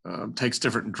takes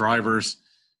different drivers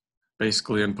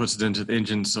basically and puts it into the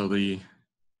engine so the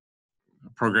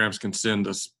programs can send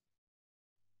us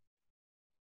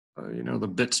the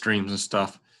bit streams and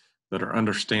stuff that are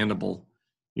understandable,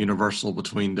 universal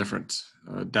between different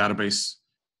database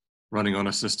running on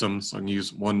a system. So I can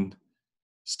use one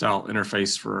style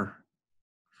interface for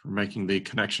making the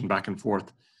connection back and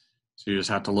forth. So you just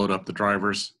have to load up the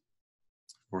drivers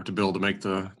or to be able to make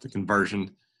the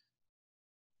conversion.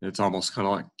 It's almost kind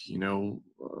of like,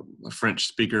 a French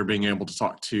speaker being able to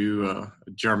talk to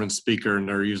a German speaker, and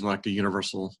they're using like a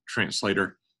universal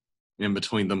translator in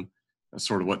between them. That's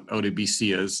sort of what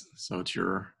ODBC is. So it's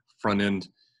your front end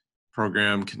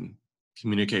program can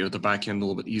communicate with the back end a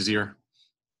little bit easier.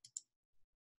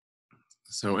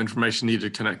 So information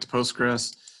needed to connect to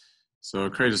Postgres. So I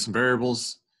created some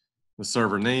variables, the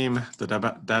server name, the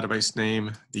database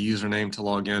name, the username to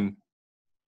log in.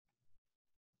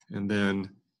 And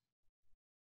then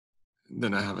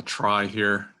I have a try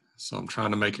here. So I'm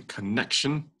trying to make a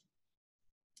connection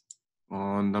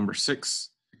on number 6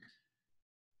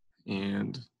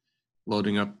 and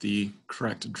loading up the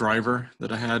correct driver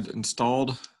that I had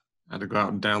installed. I had to go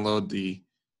out and download the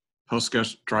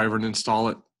Postgres driver and install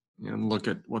it and look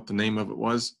at what the name of it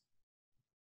was.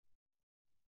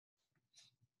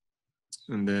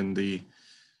 And then the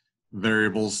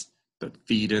variables that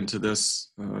feed into this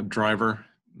driver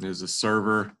is a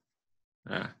server,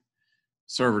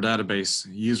 server database,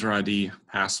 user ID,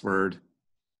 password.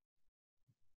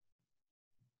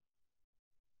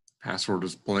 Password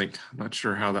is blank. I'm not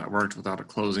sure how that worked without a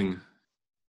closing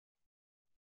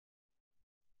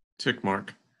tick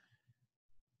mark.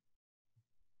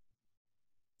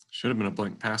 Should have been a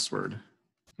blank password.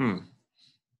 Nope,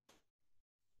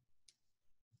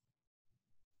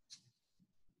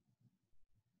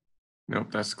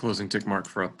 that's the closing tick mark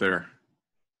for up there.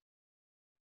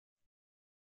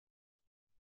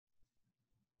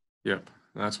 Yep,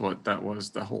 that's what that was.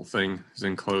 The whole thing is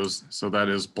enclosed. So that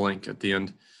is blank at the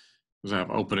end. Because I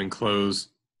have open and close.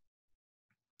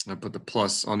 I put the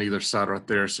plus on either side right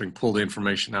there so you can pull the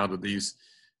information out of these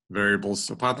variables.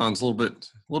 So Python's a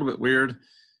little bit weird.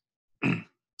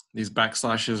 These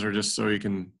backslashes are just so you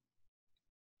can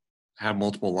have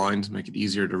multiple lines, make it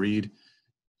easier to read.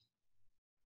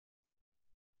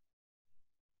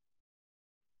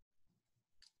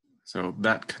 So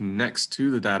that connects to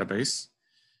the database.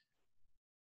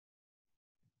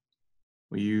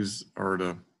 We use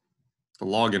the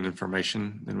login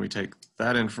information. Then we take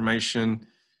that information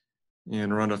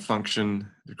and run a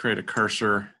function to create a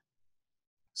cursor,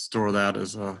 store that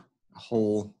as a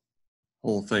whole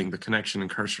thing, the connection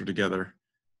and cursor together.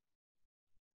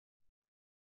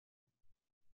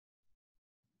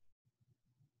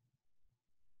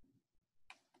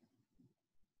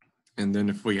 And then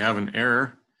if we have an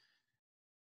error,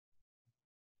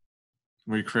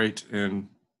 we create and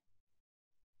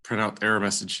print out the error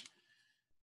message.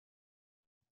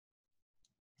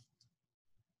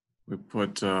 We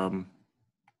put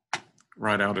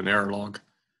write out an error log.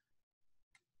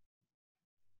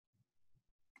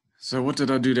 So what did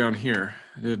I do down here?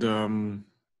 I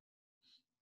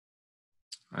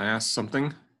asked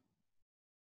something,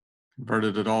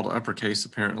 converted it all to uppercase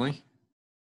apparently.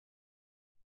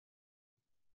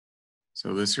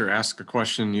 So this here, ask a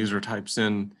question, user types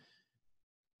in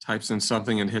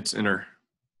something and hits enter.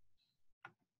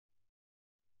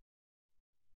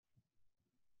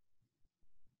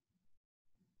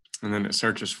 And then it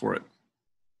searches for it.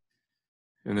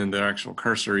 And then the actual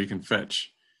cursor you can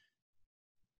fetch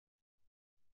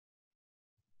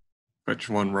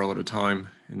one row at a time,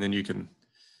 and then you can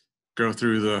go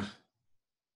through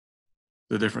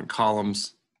the different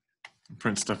columns and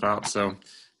print stuff out. So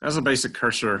that's a basic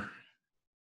cursor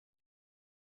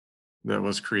that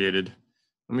was created.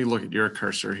 Let me look at your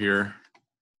cursor here.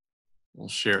 We'll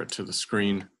share it to the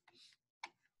screen.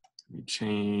 Let me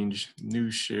change new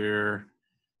share.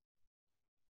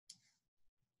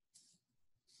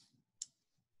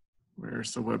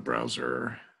 Where's the web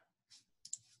browser?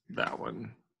 That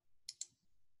one.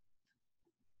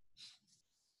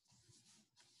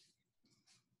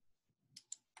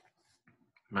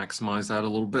 Maximize that a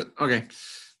little bit. Okay,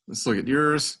 let's look at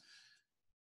yours.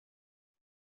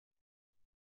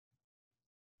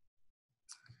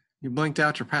 You blanked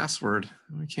out your password.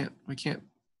 We can't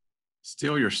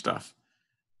steal your stuff.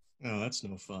 Oh, that's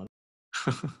no fun.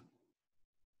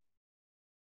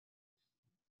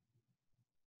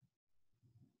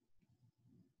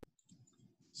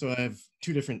 So I have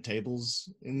two different tables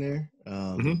in there.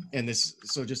 Mhm. And this,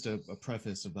 so just a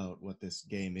preface about what this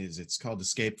game is. It's called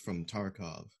Escape from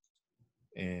Tarkov.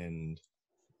 And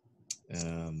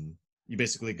you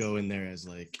basically go in there as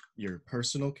like your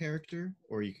personal character,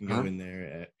 or you can go Huh? in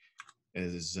there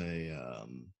as a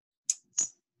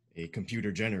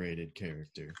computer generated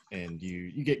character, and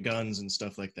you get guns and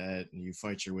stuff like that, and you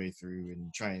fight your way through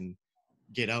and try and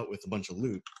get out with a bunch of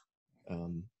loot,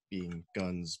 being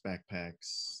guns,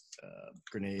 backpacks,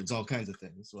 grenades, all kinds of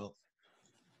things. Well,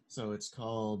 so it's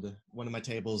called, one of my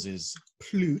tables is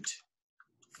Ploot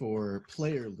for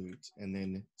player loot, and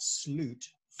then Sloot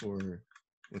for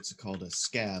what's called a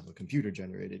scav, a computer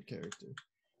generated character.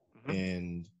 Mhm.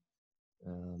 And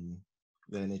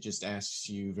then it just asks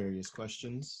you various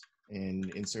questions and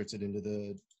inserts it into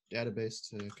the database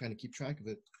to kind of keep track of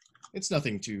it. It's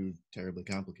nothing too terribly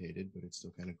complicated, but it's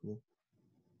still kind of cool.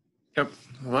 Yep.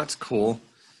 Well, that's cool.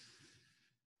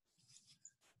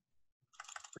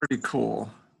 Pretty cool.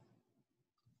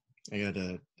 I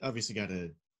gotta obviously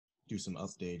gotta do some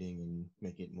updating and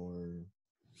make it more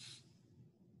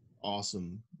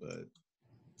awesome, but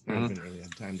I Mhm. haven't really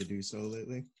had time to do so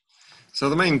lately. So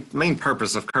the main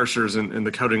purpose of cursors in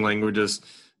the coding language is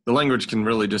the language can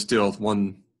really just deal with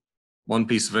one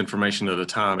piece of information at a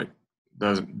time. It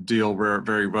doesn't deal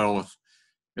very well with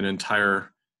an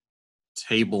entire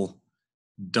table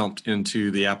dumped into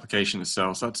the application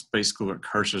itself. So that's basically what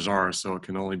cursors are. So it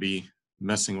can only be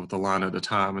messing with a line at a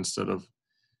time instead of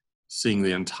seeing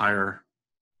the entire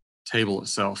table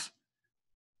itself.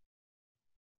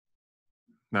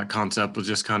 That concept was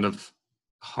just kind of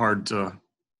hard to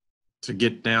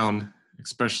get down,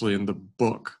 especially in the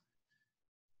book.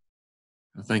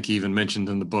 I think he even mentioned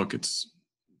in the book it's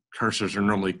cursors are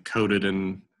normally coded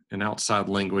in an outside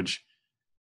language.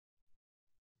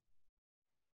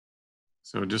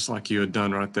 So just like you had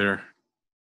done right there.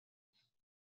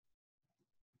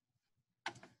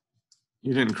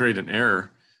 You didn't create an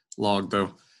error log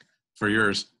though for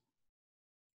yours.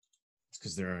 It's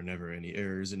because there are never any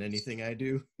errors in anything I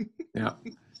do. Yeah.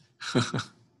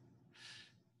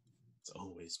 It's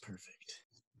always perfect.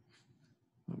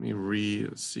 Let me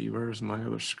let's see, where's my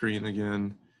other screen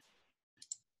again?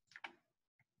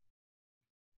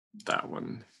 That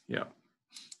one. Yeah.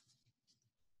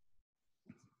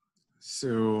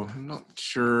 So I'm not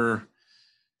sure.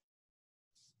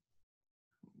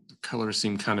 The colors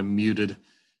seem kind of muted.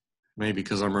 Maybe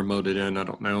because I'm remoted in, I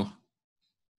don't know.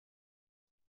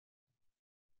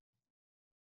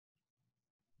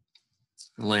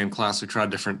 In Lamb class, we tried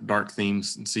different dark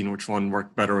themes and seen which one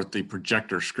worked better with the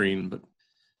projector screen, but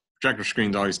projector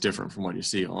screen is always different from what you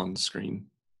see on the screen.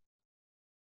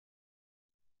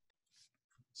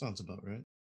 Sounds about right.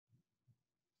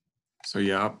 So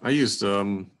yeah, I used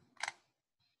I'll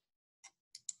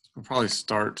probably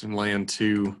start in LAN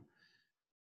 2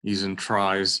 using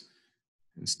tries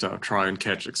instead of try and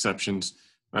catch exceptions.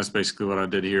 That's basically what I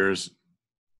did here is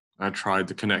I tried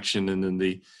the connection and then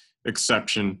the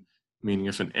exception, meaning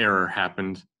if an error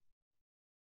happened,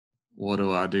 what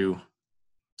do?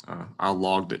 I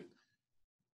logged it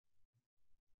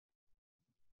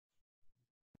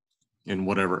and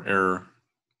whatever error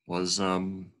was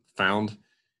found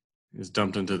is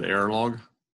dumped into the error log.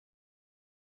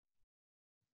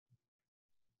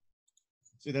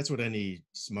 See, that's what any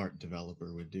smart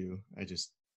developer would do. I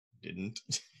just didn't.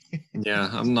 Yeah,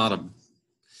 I'm not a.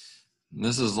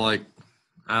 This is like,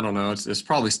 I don't know. It's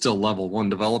probably still level 1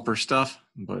 developer stuff,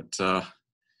 but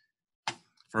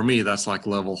for me, that's like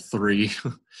level 3,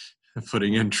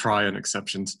 putting in try and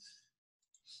exceptions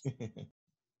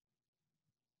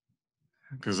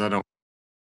because I don't.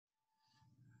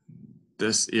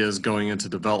 This is going into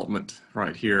development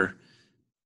right here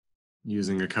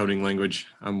using a coding language.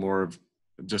 I'm more of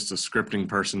just a scripting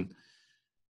person.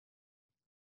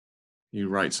 You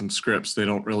write some scripts, they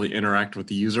don't really interact with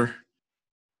the user.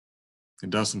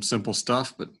 It does some simple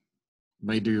stuff, but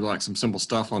may do like some simple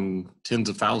stuff on tens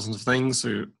of thousands of things.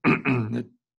 So it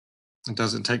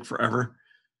doesn't take forever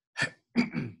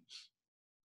to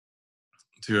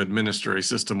administer a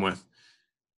system with.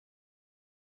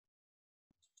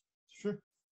 Sure.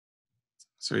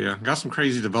 So yeah, got some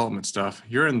crazy development stuff.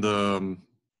 You're not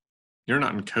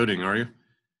in coding, are you?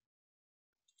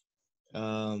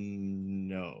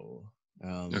 No.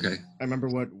 Okay. I remember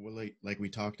what like we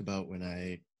talked about when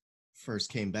I first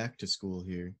came back to school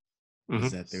here, is Mm-hmm.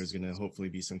 that there's going to hopefully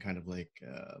be some kind of like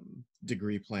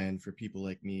degree plan for people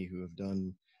like me who have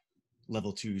done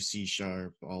level 2 C#,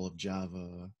 all of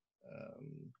Java,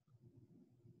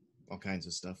 all kinds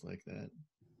of stuff like that.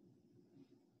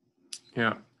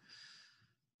 Yeah.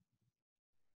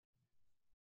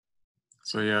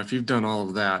 So yeah, if you've done all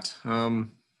of that, you'd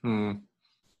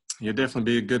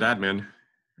definitely be a good admin.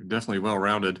 You're definitely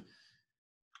well-rounded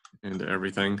into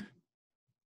everything.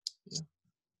 Yeah.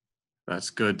 That's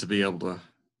good to be able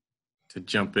to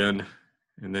jump in,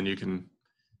 and then you can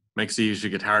makes it easy to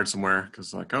get hired somewhere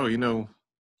because like, oh, you know,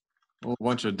 a whole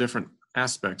bunch of different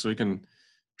aspects. We can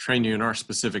train you in our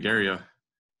specific area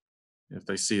if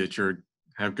they see that you're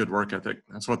have good work ethic.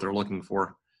 That's what they're looking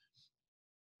for.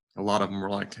 A lot of them were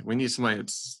like, we need somebody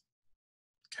that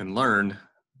can learn.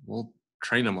 We'll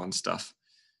train them on stuff.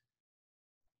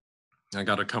 I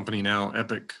got a company now,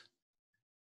 Epic.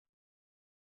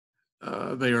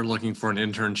 They are looking for an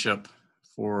internship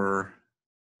for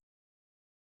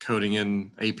coding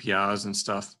in APIs and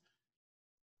stuff.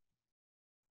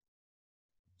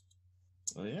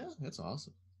 Oh yeah, that's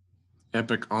awesome.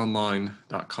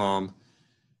 EpicOnline.com.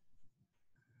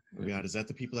 Oh God, is that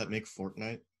the people that make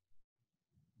Fortnite?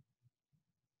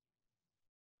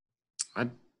 I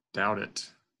doubt it.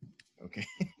 Okay.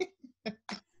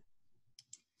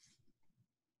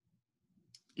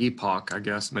 Epoch, I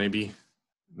guess, maybe.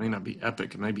 It may not be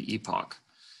Epic, it may be Epoch.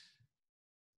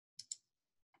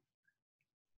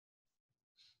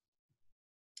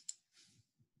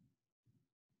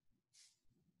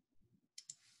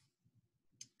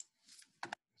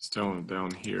 Still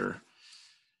down here.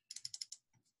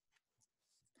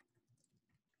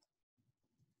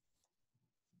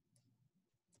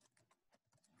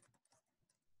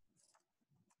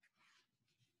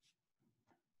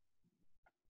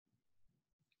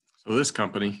 So this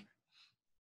company,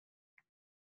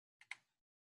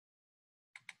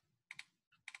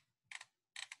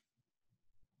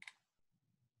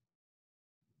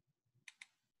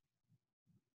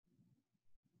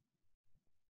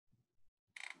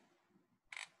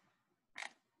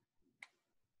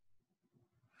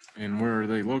 and where are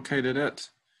they located at?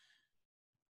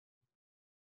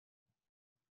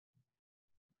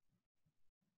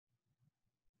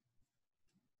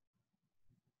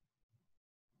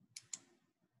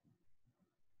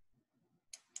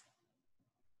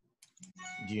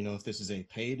 Do you know if this is a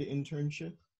paid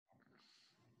internship?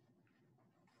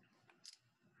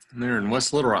 And they're in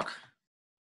West Little Rock.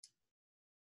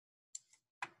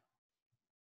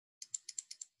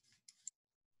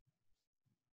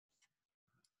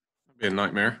 That'd be a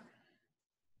nightmare.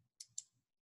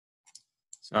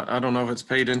 So I don't know if it's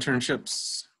paid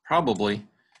internships. Probably.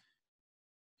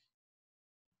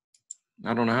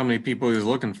 I don't know how many people he's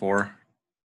looking for.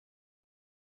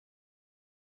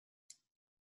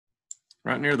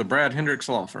 Right near the Brad Hendricks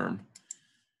Law Firm.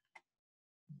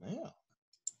 Yeah.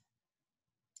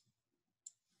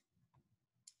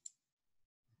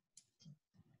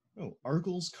 Oh,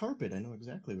 Argles Carpet. I know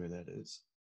exactly where that is.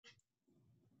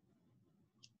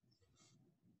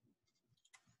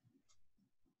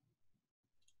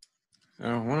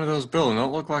 So one of those buildings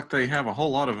don't look like they have a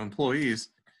whole lot of employees.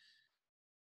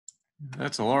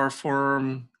 That's a law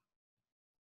firm.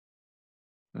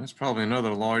 That's probably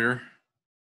another lawyer.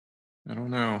 I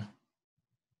don't know.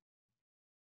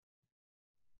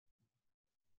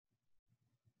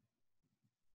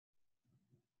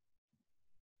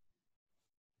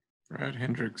 Brad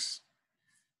Hendricks.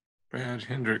 Brad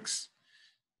Hendricks.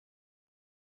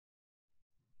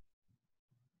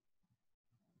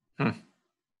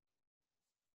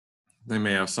 They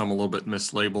may have some a little bit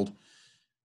mislabeled.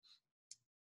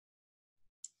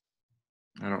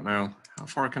 I don't know. How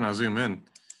far can I zoom in?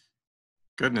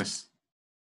 Goodness.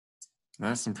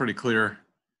 That's some pretty clear.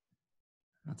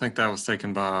 I think that was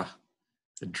taken by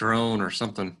a drone or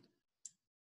something.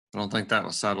 I don't think that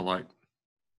was satellite.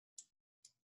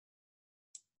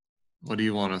 What do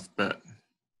you want to bet?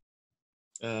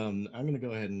 I'm going to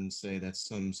go ahead and say that's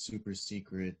some super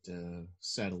secret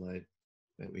satellite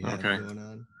that we have Okay. going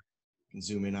on. You can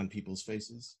zoom in on people's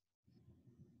faces.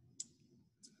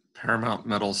 Paramount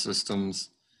Metal Systems.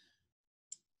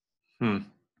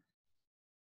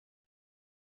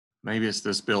 Maybe it's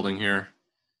this building here.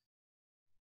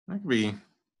 That could be,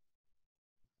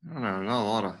 I don't know, not a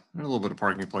lot of, there's a little bit of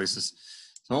parking places.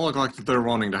 So it don't look like that they're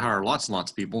wanting to hire lots and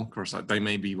lots of people. Of course, they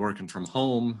may be working from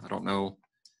home. I don't know.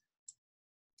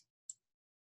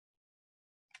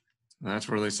 That's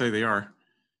where they say they are.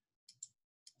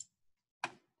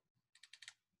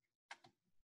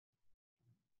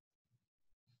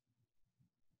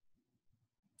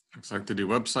 Looks like they do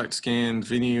website scan,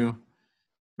 venue,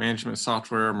 management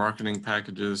software, marketing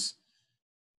packages.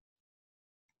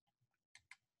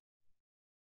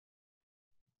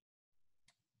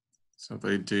 So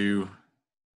they do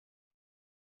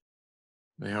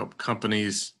They help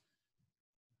companies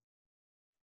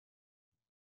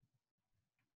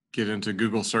get into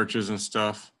Google searches and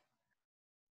stuff.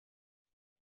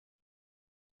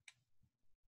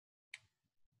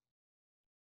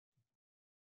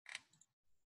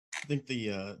 I think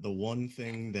the one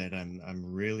thing that I'm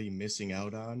really missing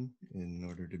out on in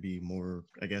order to be more,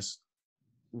 I guess,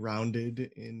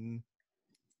 rounded in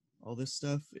all this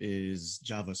stuff is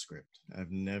JavaScript. I've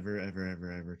never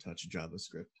ever touched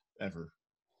JavaScript ever,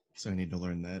 so I need to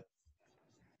learn that,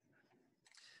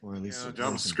 or at least Yeah,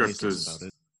 learn some basics about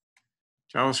it.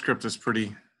 JavaScript is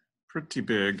pretty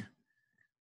big.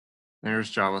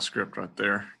 There's JavaScript right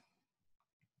there.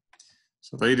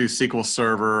 So they do SQL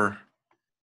Server,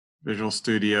 Visual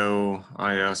Studio,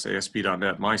 IS,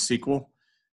 ASP.NET, MySQL.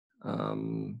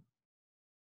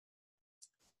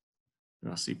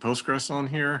 I see Postgres on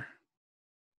here.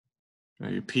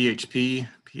 PHP.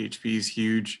 PHP is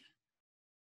huge.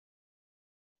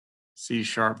 C#,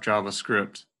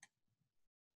 JavaScript,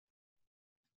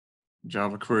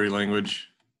 Java query language.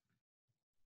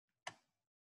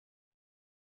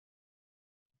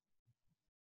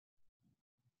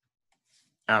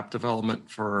 App development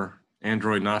for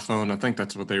Android and iPhone. I think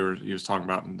that's what he was talking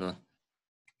about in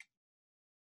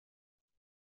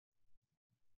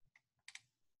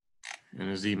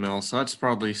his email. So that's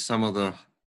probably some of the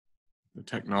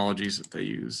technologies that they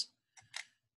use.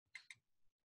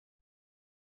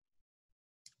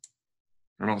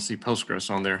 I don't see Postgres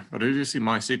on there, but I do see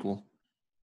MySQL.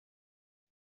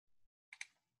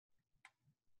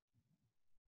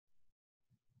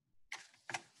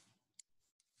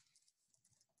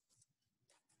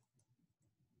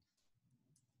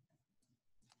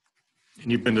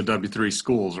 And you've been to W3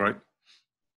 schools, right?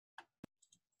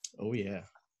 Oh yeah.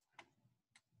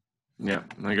 Yeah,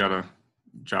 they got a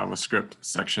JavaScript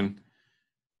section.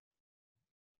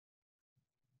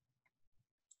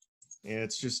 Yeah,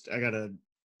 it's just I gotta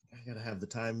have the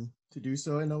time to do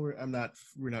so. I know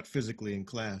we're not physically in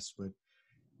class, but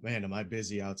man, am I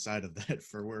busy outside of that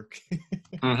for work.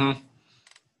 Mm-hmm.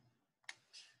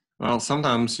 Well,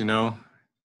 sometimes, the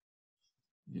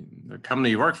company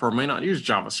you work for may not use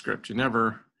JavaScript. You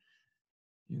never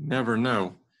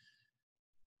know.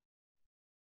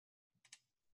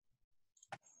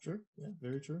 Sure. Yeah,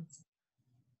 very true.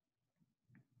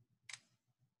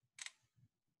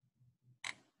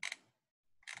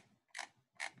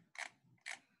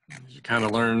 You kind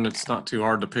of learn it's not too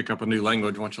hard to pick up a new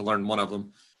language once you learn one of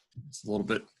them. It's a little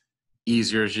bit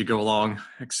easier as you go along,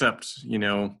 except,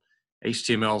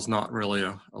 HTML is not really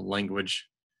a language,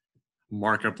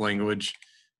 markup language.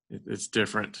 It's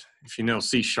different. If you know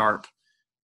C#,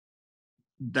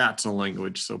 that's a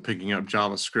language. So picking up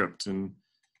JavaScript and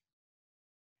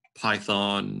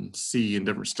Python, C, and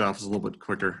different stuff is a little bit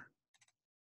quicker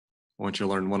once you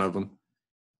learn one of them.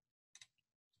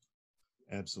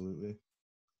 Absolutely.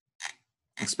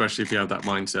 Especially if you have that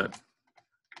mindset.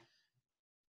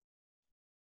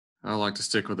 I like to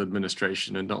stick with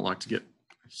administration and don't like to get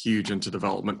huge into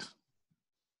development.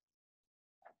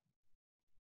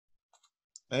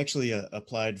 I actually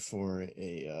applied for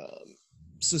a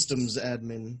systems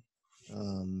admin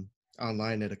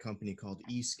online at a company called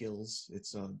eSkills.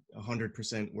 It's a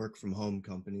 100% work from home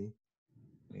company,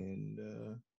 and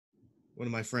one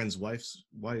of my friends' wives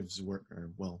work, or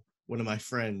well, one of my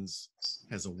friends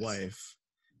has a wife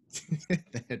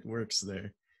that works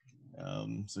there.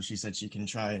 So she said she can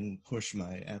try and push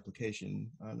my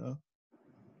application on.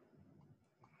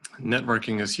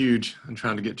 Networking is huge. I'm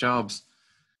trying to get jobs.